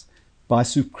bias by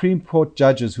Supreme Court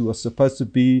judges who are supposed to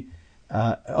be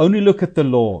only look at the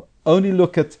law, only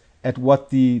look at what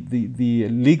the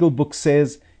legal book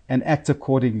says and act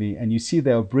accordingly. And you see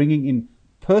they are bringing in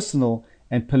personal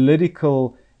and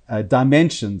political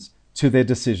dimensions to their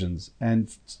decisions.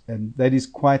 And that is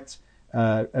quite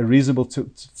reasonable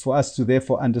for us to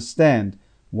therefore understand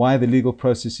why the legal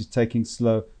process is taking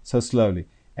so slowly.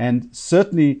 And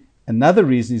certainly another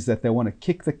reason is that they want to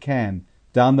kick the can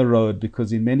down the road,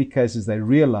 because in many cases they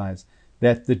realize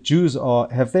that the Jews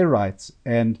have their rights,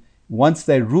 and once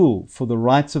they rule for the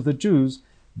rights of the Jews,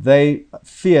 they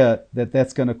fear that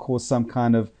that's going to cause some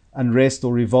kind of unrest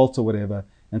or revolt or whatever,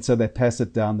 and so they pass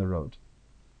it down the road.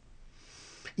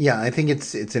 Yeah, I think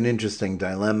it's an interesting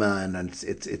dilemma, and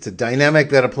it's a dynamic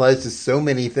that applies to so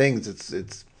many things.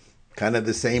 It's kind of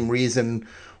the same reason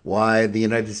why the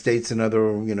United States and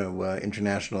other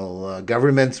international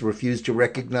governments refuse to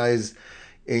recognize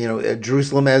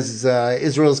Jerusalem as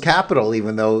Israel's capital,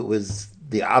 even though it was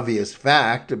the obvious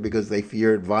fact, because they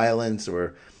feared violence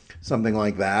or something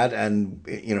like that. And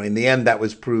in the end, that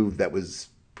was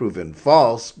proven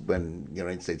false when the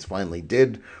United States finally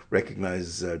did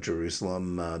recognize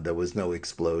Jerusalem. There was no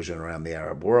explosion around the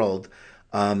Arab world.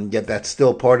 Yet that's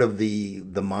still part of the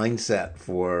mindset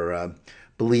for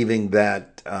believing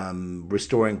that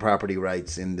restoring property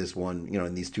rights in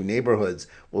in these two neighborhoods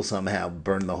will somehow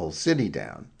burn the whole city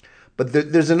down. But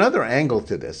there's another angle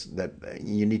to this that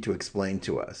you need to explain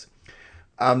to us.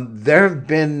 There have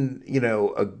been,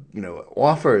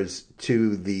 offers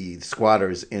to the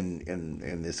squatters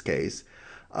in this case,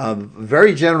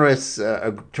 very generous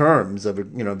terms of,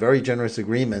 very generous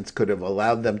agreements could have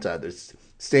allowed them to either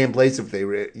stay in place if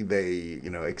they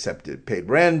accepted paid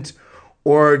rent,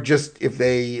 or just if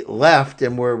they left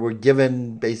and were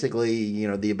given basically,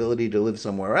 the ability to live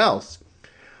somewhere else.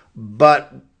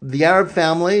 But the Arab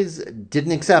families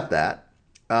didn't accept that.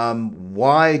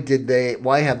 Why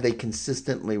have they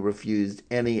consistently refused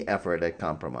any effort at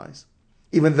compromise,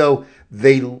 even though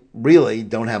they really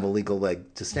don't have a legal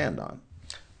leg to stand on?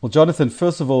 Well, Jonathan,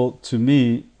 first of all, to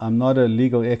me, I'm not a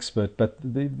legal expert, but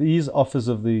these offers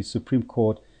of the Supreme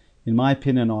Court, in my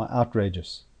opinion, are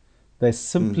outrageous. They're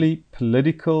simply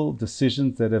political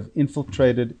decisions that have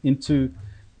infiltrated into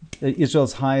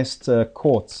Israel's highest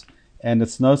courts. And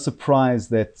it's no surprise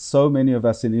that so many of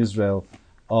us in Israel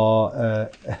are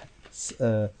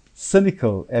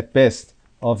cynical at best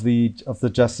of the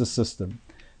justice system.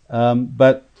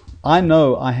 But I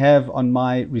know I have on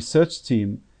my research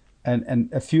team and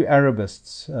a few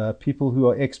Arabists, people who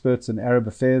are experts in Arab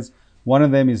affairs. One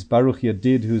of them is Baruch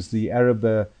Yadid, who's the Arab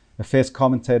affairs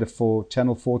commentator for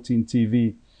Channel 14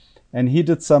 TV. And he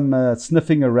did some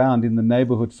sniffing around in the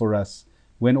neighborhood for us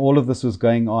when all of this was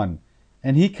going on.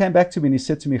 And he came back to me and he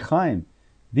said to me, Chaim,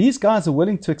 these guys are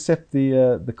willing to accept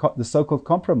the so-called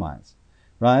compromise,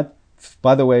 right?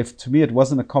 By the way, to me, it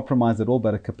wasn't a compromise at all,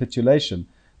 but a capitulation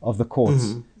of the courts.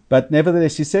 Mm-hmm. But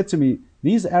nevertheless, he said to me,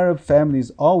 these Arab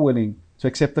families are willing to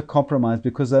accept the compromise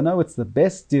because they know it's the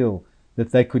best deal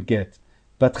that they could get.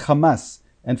 But Hamas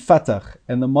and Fatah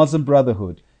and the Muslim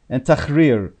Brotherhood and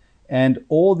Tahrir and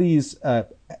all these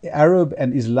Arab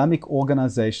and Islamic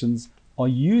organizations are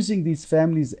using these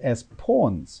families as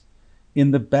pawns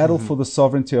in the battle for the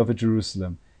sovereignty of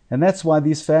Jerusalem. And that's why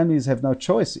these families have no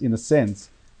choice, in a sense,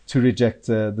 to reject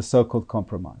the so-called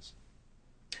compromise.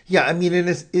 Yeah, I mean,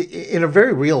 in a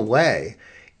very real way,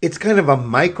 it's kind of a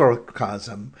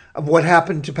microcosm of what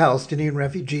happened to Palestinian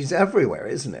refugees everywhere,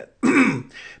 isn't it?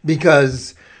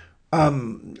 Because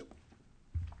there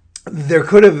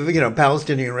could have,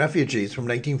 Palestinian refugees from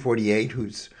 1948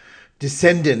 whose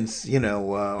descendants,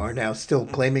 are now still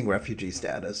claiming refugee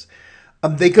status.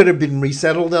 They could have been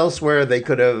resettled elsewhere. They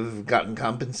could have gotten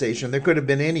compensation. There could have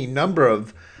been any number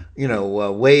of,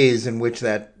 ways in which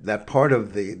that part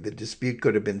of the dispute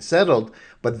could have been settled.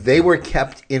 But they were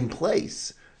kept in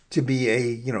place to be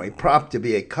a prop, to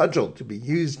be a cudgel, to be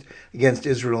used against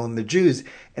Israel and the Jews.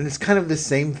 And it's kind of the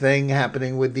same thing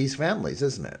happening with these families,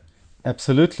 isn't it?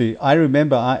 Absolutely. I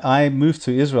remember I moved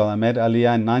to Israel. I made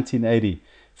Aliyah in 1980,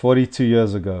 42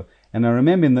 years ago. And I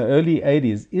remember in the early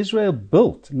 80s, Israel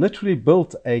literally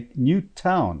built a new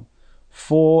town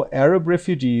for Arab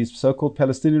refugees, so-called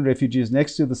Palestinian refugees,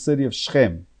 next to the city of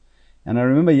Shechem. And I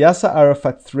remember Yasser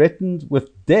Arafat threatened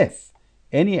with death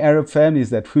any Arab families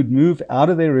that would move out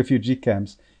of their refugee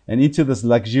camps and into this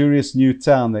luxurious new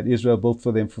town that Israel built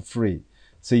for them for free.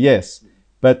 So yes,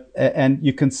 but and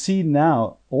you can see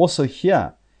now also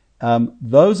here,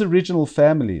 those original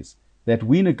families that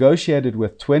we negotiated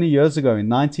with 20 years ago in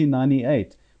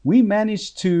 1998, we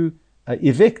managed to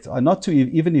evict, or not to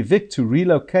even evict, to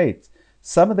relocate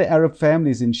some of the Arab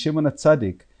families in Shimon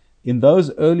HaTzadik in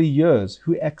those early years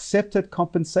who accepted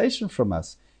compensation from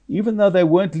us, even though they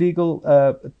weren't legal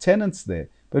tenants there.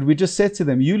 But we just said to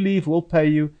them, you leave, we'll pay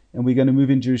you, and we're going to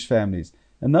move in Jewish families.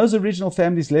 And those original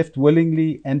families left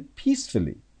willingly and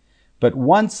peacefully. But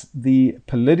once the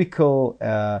political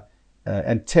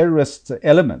and terrorist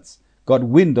elements got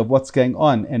wind of what's going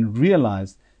on and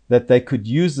realized that they could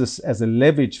use this as a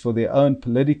leverage for their own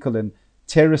political and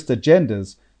terrorist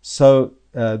agendas, so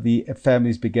the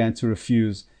families began to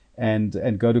refuse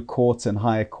and go to courts and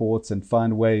higher courts and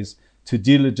find ways to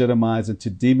delegitimize and to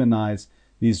demonize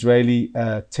the Israeli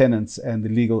tenants and the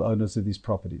legal owners of these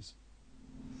properties.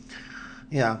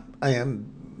 Yeah,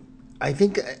 I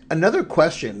think another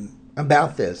question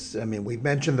about this. I mean, we've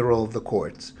mentioned the role of the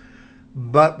courts,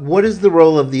 but what is the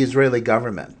role of the Israeli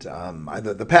government,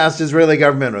 either the past Israeli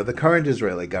government or the current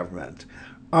Israeli government?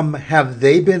 Have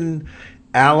they been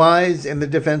allies in the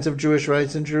defense of Jewish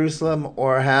rights in Jerusalem,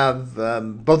 or have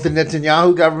both the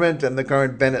Netanyahu government and the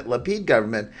current Bennett-Lapid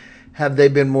government, have they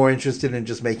been more interested in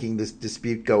just making this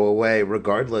dispute go away,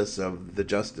 regardless of the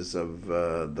justice of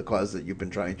the cause that you've been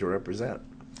trying to represent?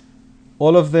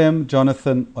 All of them,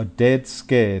 Jonathan, are dead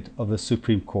scared of the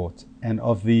Supreme Court and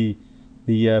of the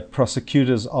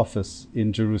prosecutor's office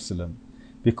in Jerusalem,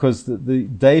 because the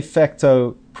de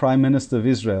facto Prime Minister of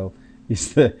Israel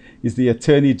is the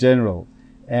Attorney General.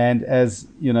 And as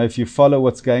you know, if you follow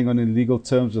what's going on in legal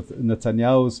terms with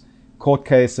Netanyahu's court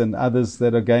case and others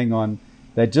that are going on,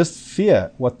 they just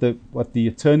fear what the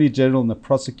Attorney General and the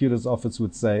prosecutor's office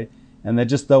would say, and they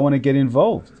just don't want to get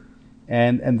involved.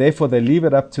 And therefore they leave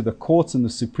it up to the courts and the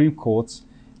Supreme Courts.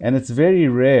 And it's very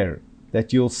rare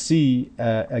that you'll see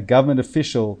a government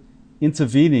official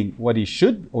intervening what he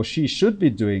should or she should be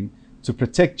doing to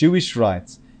protect Jewish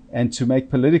rights and to make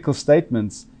political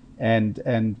statements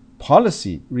and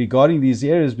policy regarding these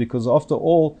areas, because after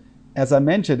all, as I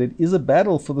mentioned, it is a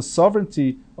battle for the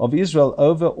sovereignty of Israel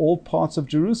over all parts of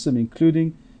Jerusalem,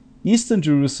 including Eastern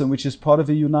Jerusalem, which is part of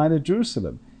a united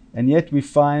Jerusalem. And yet we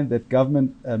find that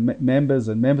government members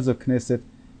and members of Knesset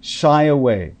shy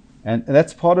away. And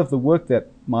that's part of the work that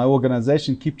my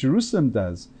organization, Keep Jerusalem,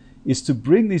 does, is to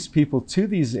bring these people to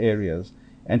these areas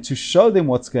and to show them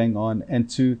what's going on and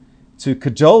to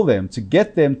cajole them, to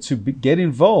get them to get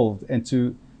involved and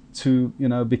to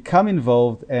become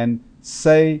involved and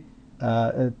say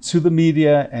to the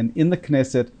media and in the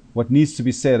Knesset what needs to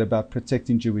be said about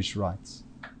protecting Jewish rights.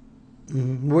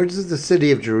 Where does the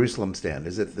city of Jerusalem stand?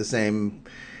 Is it the same?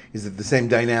 Is it the same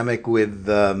dynamic with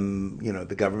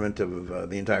the government of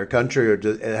the entire country, or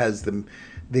has the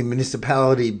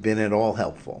municipality been at all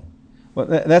helpful? Well,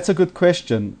 that's a good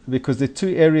question, because there are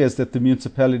two areas that the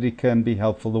municipality can be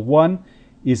helpful. The one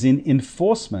is in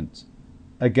enforcement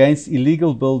against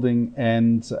illegal building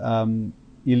and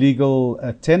illegal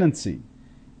tenancy.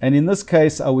 And in this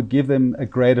case, I would give them a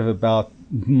grade of about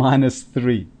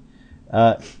 -3.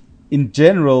 In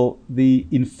general, the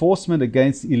enforcement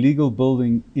against illegal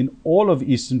building in all of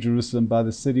Eastern Jerusalem by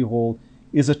the City Hall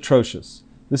is atrocious.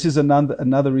 This is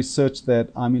another research that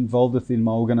I'm involved with in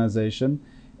my organization.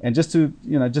 And just to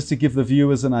give the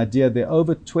viewers an idea, there are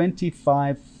over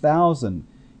 25,000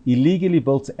 illegally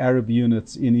built Arab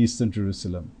units in Eastern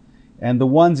Jerusalem. And the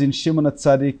ones in Shimon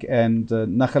HaTzadik and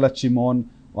Nachalat Shimon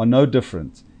are no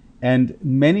different. And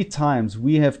many times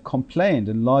we have complained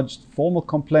and lodged formal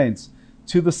complaints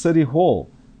to the City Hall,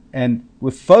 and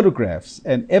with photographs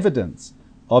and evidence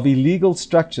of illegal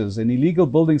structures and illegal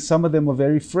buildings. Some of them are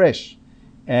very fresh.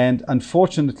 And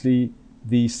unfortunately,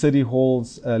 the City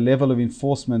Hall's level of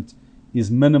enforcement is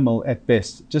minimal at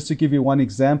best. Just to give you one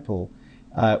example,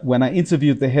 when I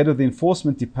interviewed the head of the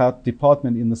enforcement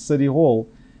department in the City Hall,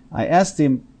 I asked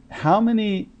him, how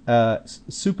many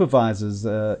supervisors,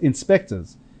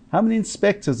 inspectors, how many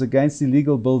inspectors against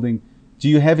illegal building do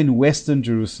you have in Western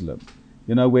Jerusalem?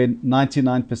 You know, where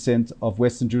 99% of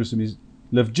Western Jerusalem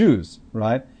live Jews,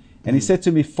 right? And he said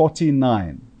to me,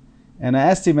 49. And I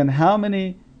asked him, and how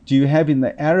many do you have in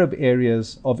the Arab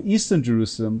areas of Eastern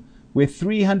Jerusalem where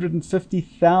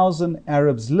 350,000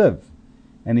 Arabs live?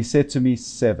 And he said to me,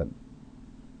 7.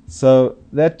 So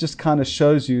that just kind of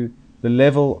shows you the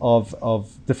level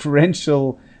of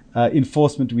differential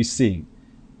enforcement we're seeing.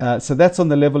 So that's on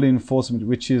the level of enforcement,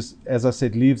 which is, as I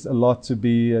said, leaves a lot to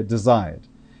be desired.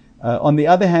 On the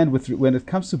other hand, when it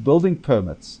comes to building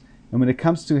permits and when it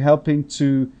comes to helping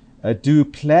to do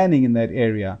planning in that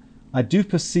area, I do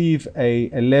perceive a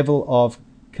level of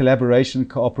collaboration and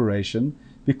cooperation,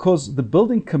 because the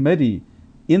building committee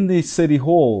in the City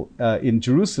Hall in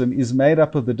Jerusalem is made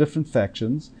up of the different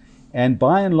factions, and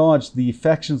by and large the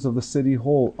factions of the City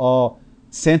Hall are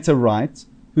center-right,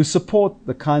 who support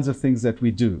the kinds of things that we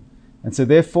do. And so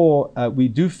therefore we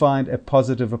do find a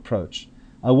positive approach.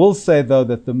 I will say, though,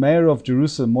 that the mayor of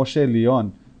Jerusalem, Moshe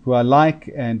Leon, who I like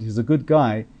and he's a good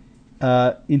guy,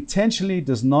 intentionally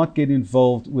does not get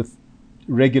involved with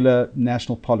regular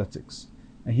national politics.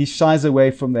 And he shies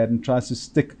away from that and tries to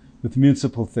stick with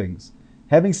municipal things.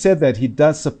 Having said that, he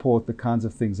does support the kinds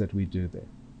of things that we do there.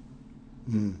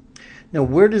 Now,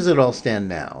 where does it all stand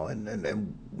now, and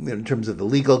in terms of the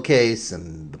legal case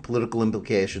and the political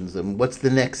implications, and what's the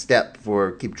next step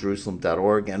for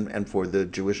KeepJerusalem.org and for the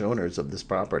Jewish owners of this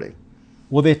property?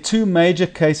 Well, there are two major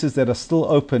cases that are still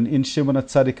open in Shimon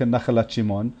HaTzadik and Nachalat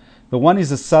Shimon. The one is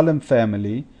the Salem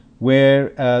family,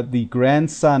 where the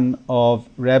grandson of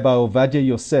Rabbi Ovadia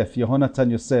Yosef,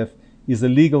 Yehonatan Yosef, is the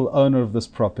legal owner of this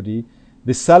property.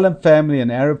 The Salem family,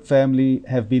 an Arab family,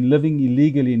 have been living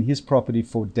illegally in his property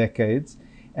for decades,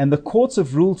 and the courts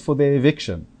have ruled for their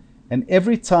eviction. And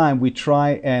every time we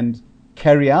try and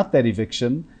carry out that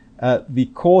eviction, the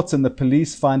courts and the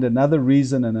police find another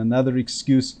reason and another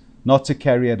excuse not to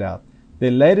carry it out.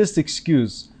 Their latest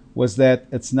excuse was that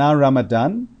it's now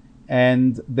Ramadan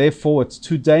and therefore it's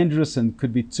too dangerous and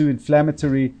could be too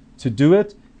inflammatory to do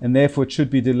it, and therefore it should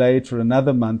be delayed for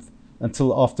another month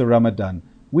until after Ramadan.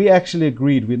 We actually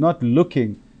agreed. We're not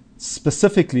looking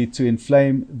specifically to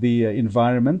inflame the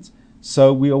environment,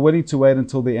 so we are willing to wait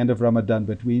until the end of Ramadan,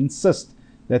 but we insist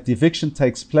that the eviction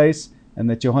takes place and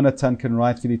that Yehonatan can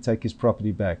rightfully take his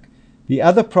property back. The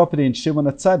other property in Shimon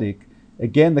HaTzadik,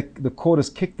 again, the court has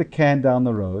kicked the can down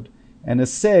the road and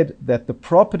has said that the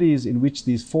properties in which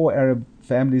these four Arab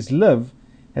families live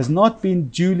has not been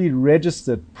duly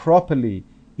registered properly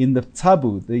in the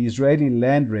Tabu, the Israeli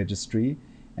land registry,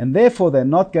 and therefore they're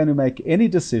not going to make any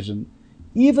decision,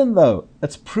 even though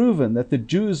it's proven that the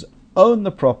Jews own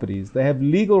the properties, they have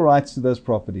legal rights to those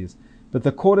properties. But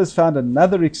the court has found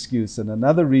another excuse and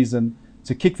another reason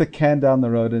to kick the can down the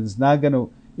road and is now going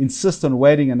to insist on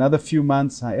waiting another few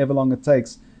months, however long it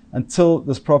takes, until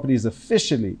this property is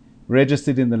officially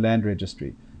registered in the land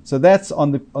registry. So that's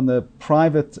on the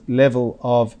private level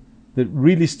of the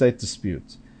real estate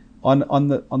dispute. On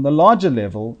the larger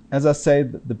level, as I say,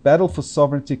 the battle for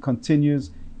sovereignty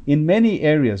continues in many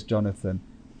areas, Jonathan.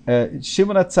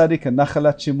 Shimon HaTzadik and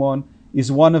Nachalat Shimon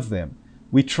is one of them.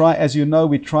 We try, as you know,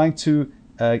 we're trying to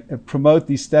promote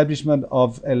the establishment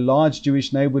of a large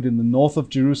Jewish neighborhood in the north of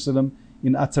Jerusalem,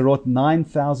 in Atarot,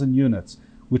 9,000 units,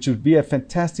 which would be a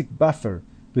fantastic buffer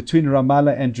between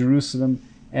Ramallah and Jerusalem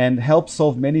and help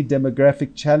solve many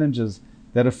demographic challenges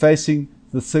that are facing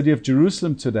the city of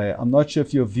Jerusalem today. I'm not sure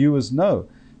if your viewers know,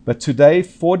 but today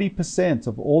 40%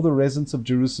 of all the residents of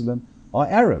Jerusalem are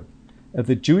Arab.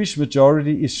 The Jewish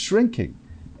majority is shrinking.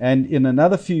 And in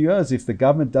another few years, if the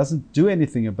government doesn't do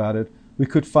anything about it, we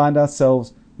could find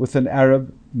ourselves with an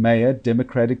Arab mayor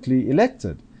democratically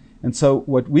elected. And so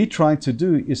what we're trying to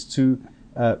do is to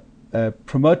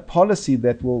promote policy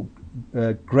that will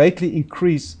greatly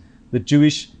increase the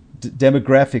Jewish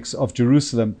demographics of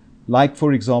Jerusalem, like,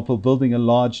 for example, building a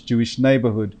large Jewish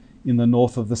neighborhood in the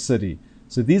north of the city.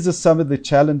 So these are some of the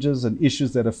challenges and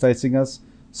issues that are facing us.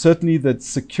 Certainly the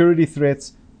security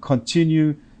threats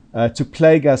continue to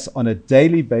plague us on a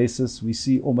daily basis. We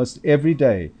see almost every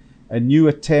day a new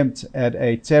attempt at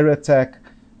a terror attack,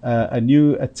 a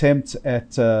new attempt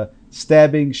at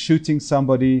stabbing, shooting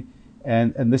somebody,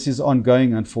 and this is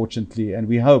ongoing, unfortunately. And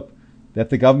we hope that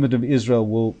the government of Israel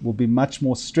will be much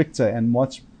more stricter and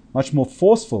much more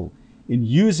forceful in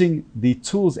using the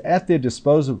tools at their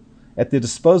disposal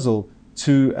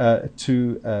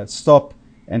to stop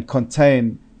and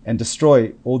contain and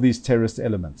destroy all these terrorist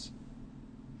elements.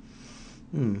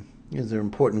 These are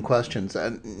important questions.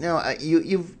 Now,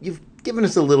 you've given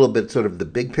us a little bit sort of the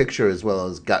big picture as well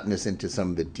as gotten us into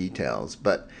some of the details.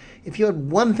 But if you had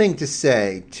one thing to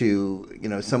say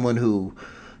to someone who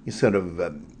sort of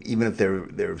even if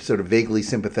they're sort of vaguely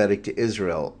sympathetic to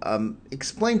Israel,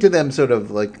 explain to them sort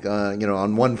of like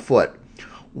on one foot,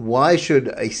 why should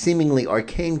a seemingly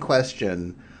arcane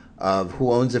question of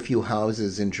who owns a few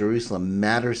houses in Jerusalem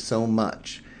matter so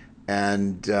much?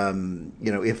 And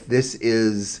if this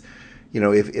is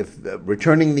if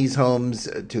returning these homes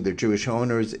to their Jewish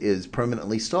owners is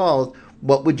permanently stalled,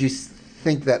 what would you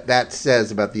think that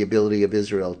says about the ability of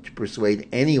Israel to persuade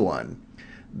anyone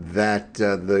that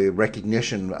the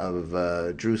recognition of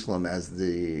Jerusalem as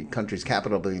the country's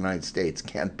capital of the United States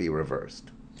can't be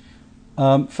reversed?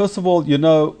 First of all,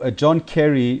 John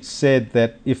Kerry said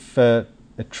that if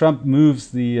Trump moves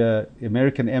the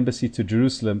American embassy to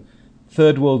Jerusalem,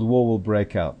 Third World War will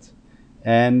break out.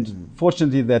 And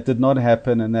fortunately, that did not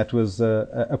happen, and that was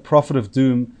a prophet of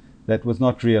doom that was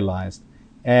not realized.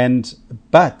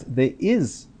 But there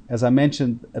is, as I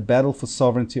mentioned, a battle for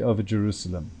sovereignty over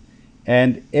Jerusalem.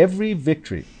 And every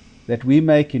victory that we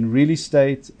make in real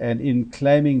estate and in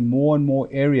claiming more and more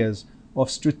areas of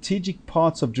strategic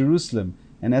parts of Jerusalem,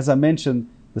 and as I mentioned,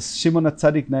 the Shimon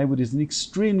HaTzadik neighborhood is an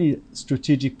extremely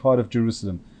strategic part of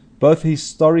Jerusalem, both a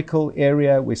historical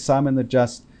area where Simon the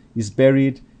Just is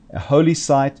buried, a holy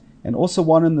site, and also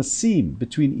one in the seam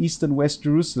between East and West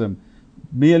Jerusalem,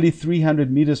 merely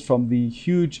 300 meters from the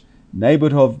huge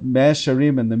neighborhood of Mea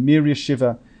Shearim and the Mir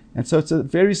Yeshiva. And so it's a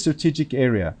very strategic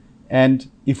area. And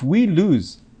if we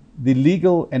lose the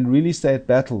legal and real estate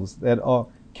battles that are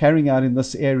carrying out in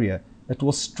this area. It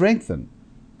will strengthen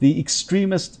the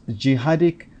extremist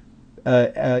jihadic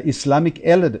Islamic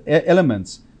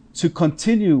elements to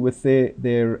continue with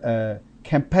their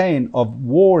campaign of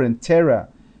war and terror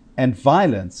and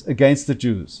violence against the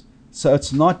Jews. So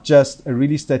it's not just a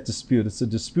real estate dispute, it's a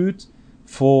dispute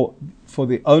for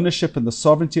the ownership and the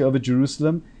sovereignty over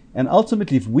Jerusalem. And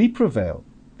ultimately, if we prevail,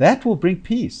 that will bring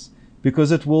peace,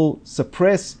 because it will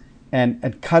suppress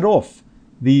and cut off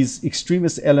these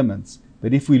extremist elements.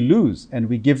 But if we lose and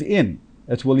we give in,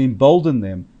 it will embolden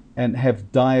them and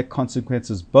have dire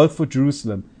consequences both for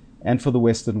Jerusalem and for the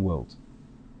Western world.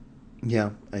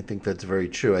 Yeah, I think that's very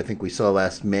true. I think we saw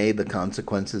last May the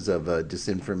consequences of a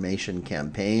disinformation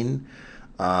campaign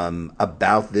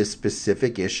about this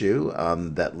specific issue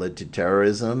that led to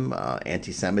terrorism,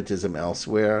 anti-Semitism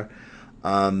elsewhere.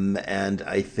 And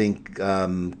I think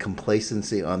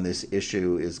complacency on this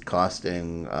issue is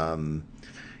costing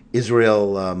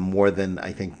Israel more than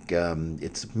I think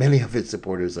many of its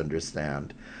supporters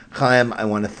understand. Chaim, I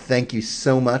want to thank you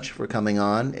so much for coming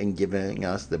on and giving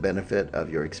us the benefit of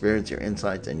your experience, your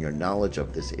insights, and your knowledge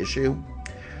of this issue.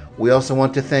 We also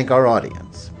want to thank our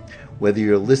audience. Whether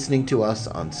you're listening to us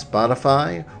on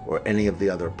Spotify or any of the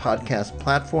other podcast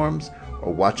platforms,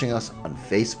 or watching us on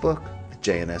Facebook, the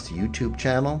JNS YouTube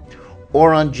channel,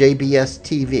 or on JBS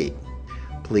TV,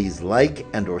 please like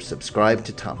and or subscribe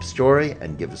to Top Story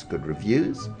and give us good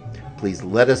reviews. Please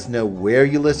let us know where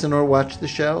you listen or watch the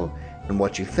show and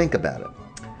what you think about it.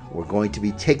 We're going to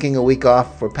be taking a week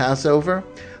off for Passover,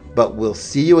 but we'll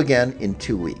see you again in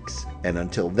 2 weeks. And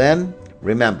until then,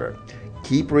 remember,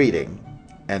 keep reading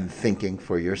and thinking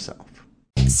for yourself.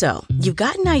 So, you've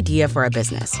got an idea for a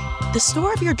business, the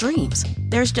store of your dreams.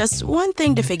 There's just one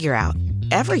thing to figure out: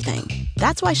 everything.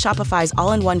 That's why Shopify's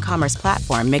all-in-one commerce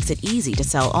platform makes it easy to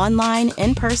sell online,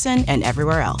 in person, and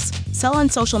everywhere else. Sell on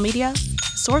social media,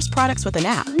 source products with an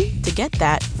app to get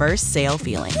that first sale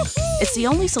feeling. It's the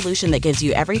only solution that gives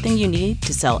you everything you need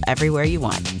to sell everywhere you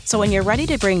want. So when you're ready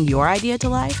to bring your idea to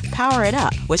life, power it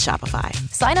up with Shopify.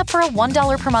 Sign up for a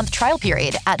 $1 per month trial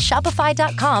period at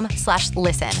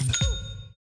shopify.com/listen.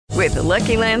 With the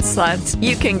Lucky Land Slots,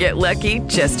 you can get lucky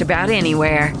just about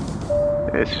anywhere.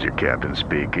 This is your captain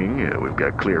speaking. We've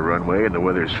got clear runway and the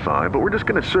weather's fine, but we're just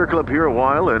going to circle up here a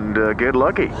while and get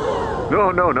lucky.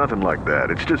 No, nothing like that.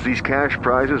 It's just these cash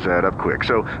prizes add up quick.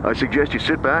 So I suggest you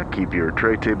sit back, keep your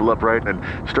tray table upright, and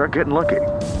start getting lucky.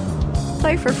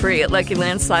 Play for free at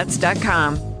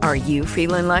LuckyLandSlots.com. Are you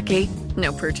feeling lucky?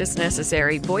 No purchase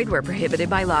necessary. Void where prohibited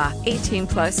by law.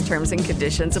 18+ terms and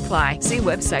conditions apply. See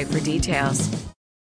website for details.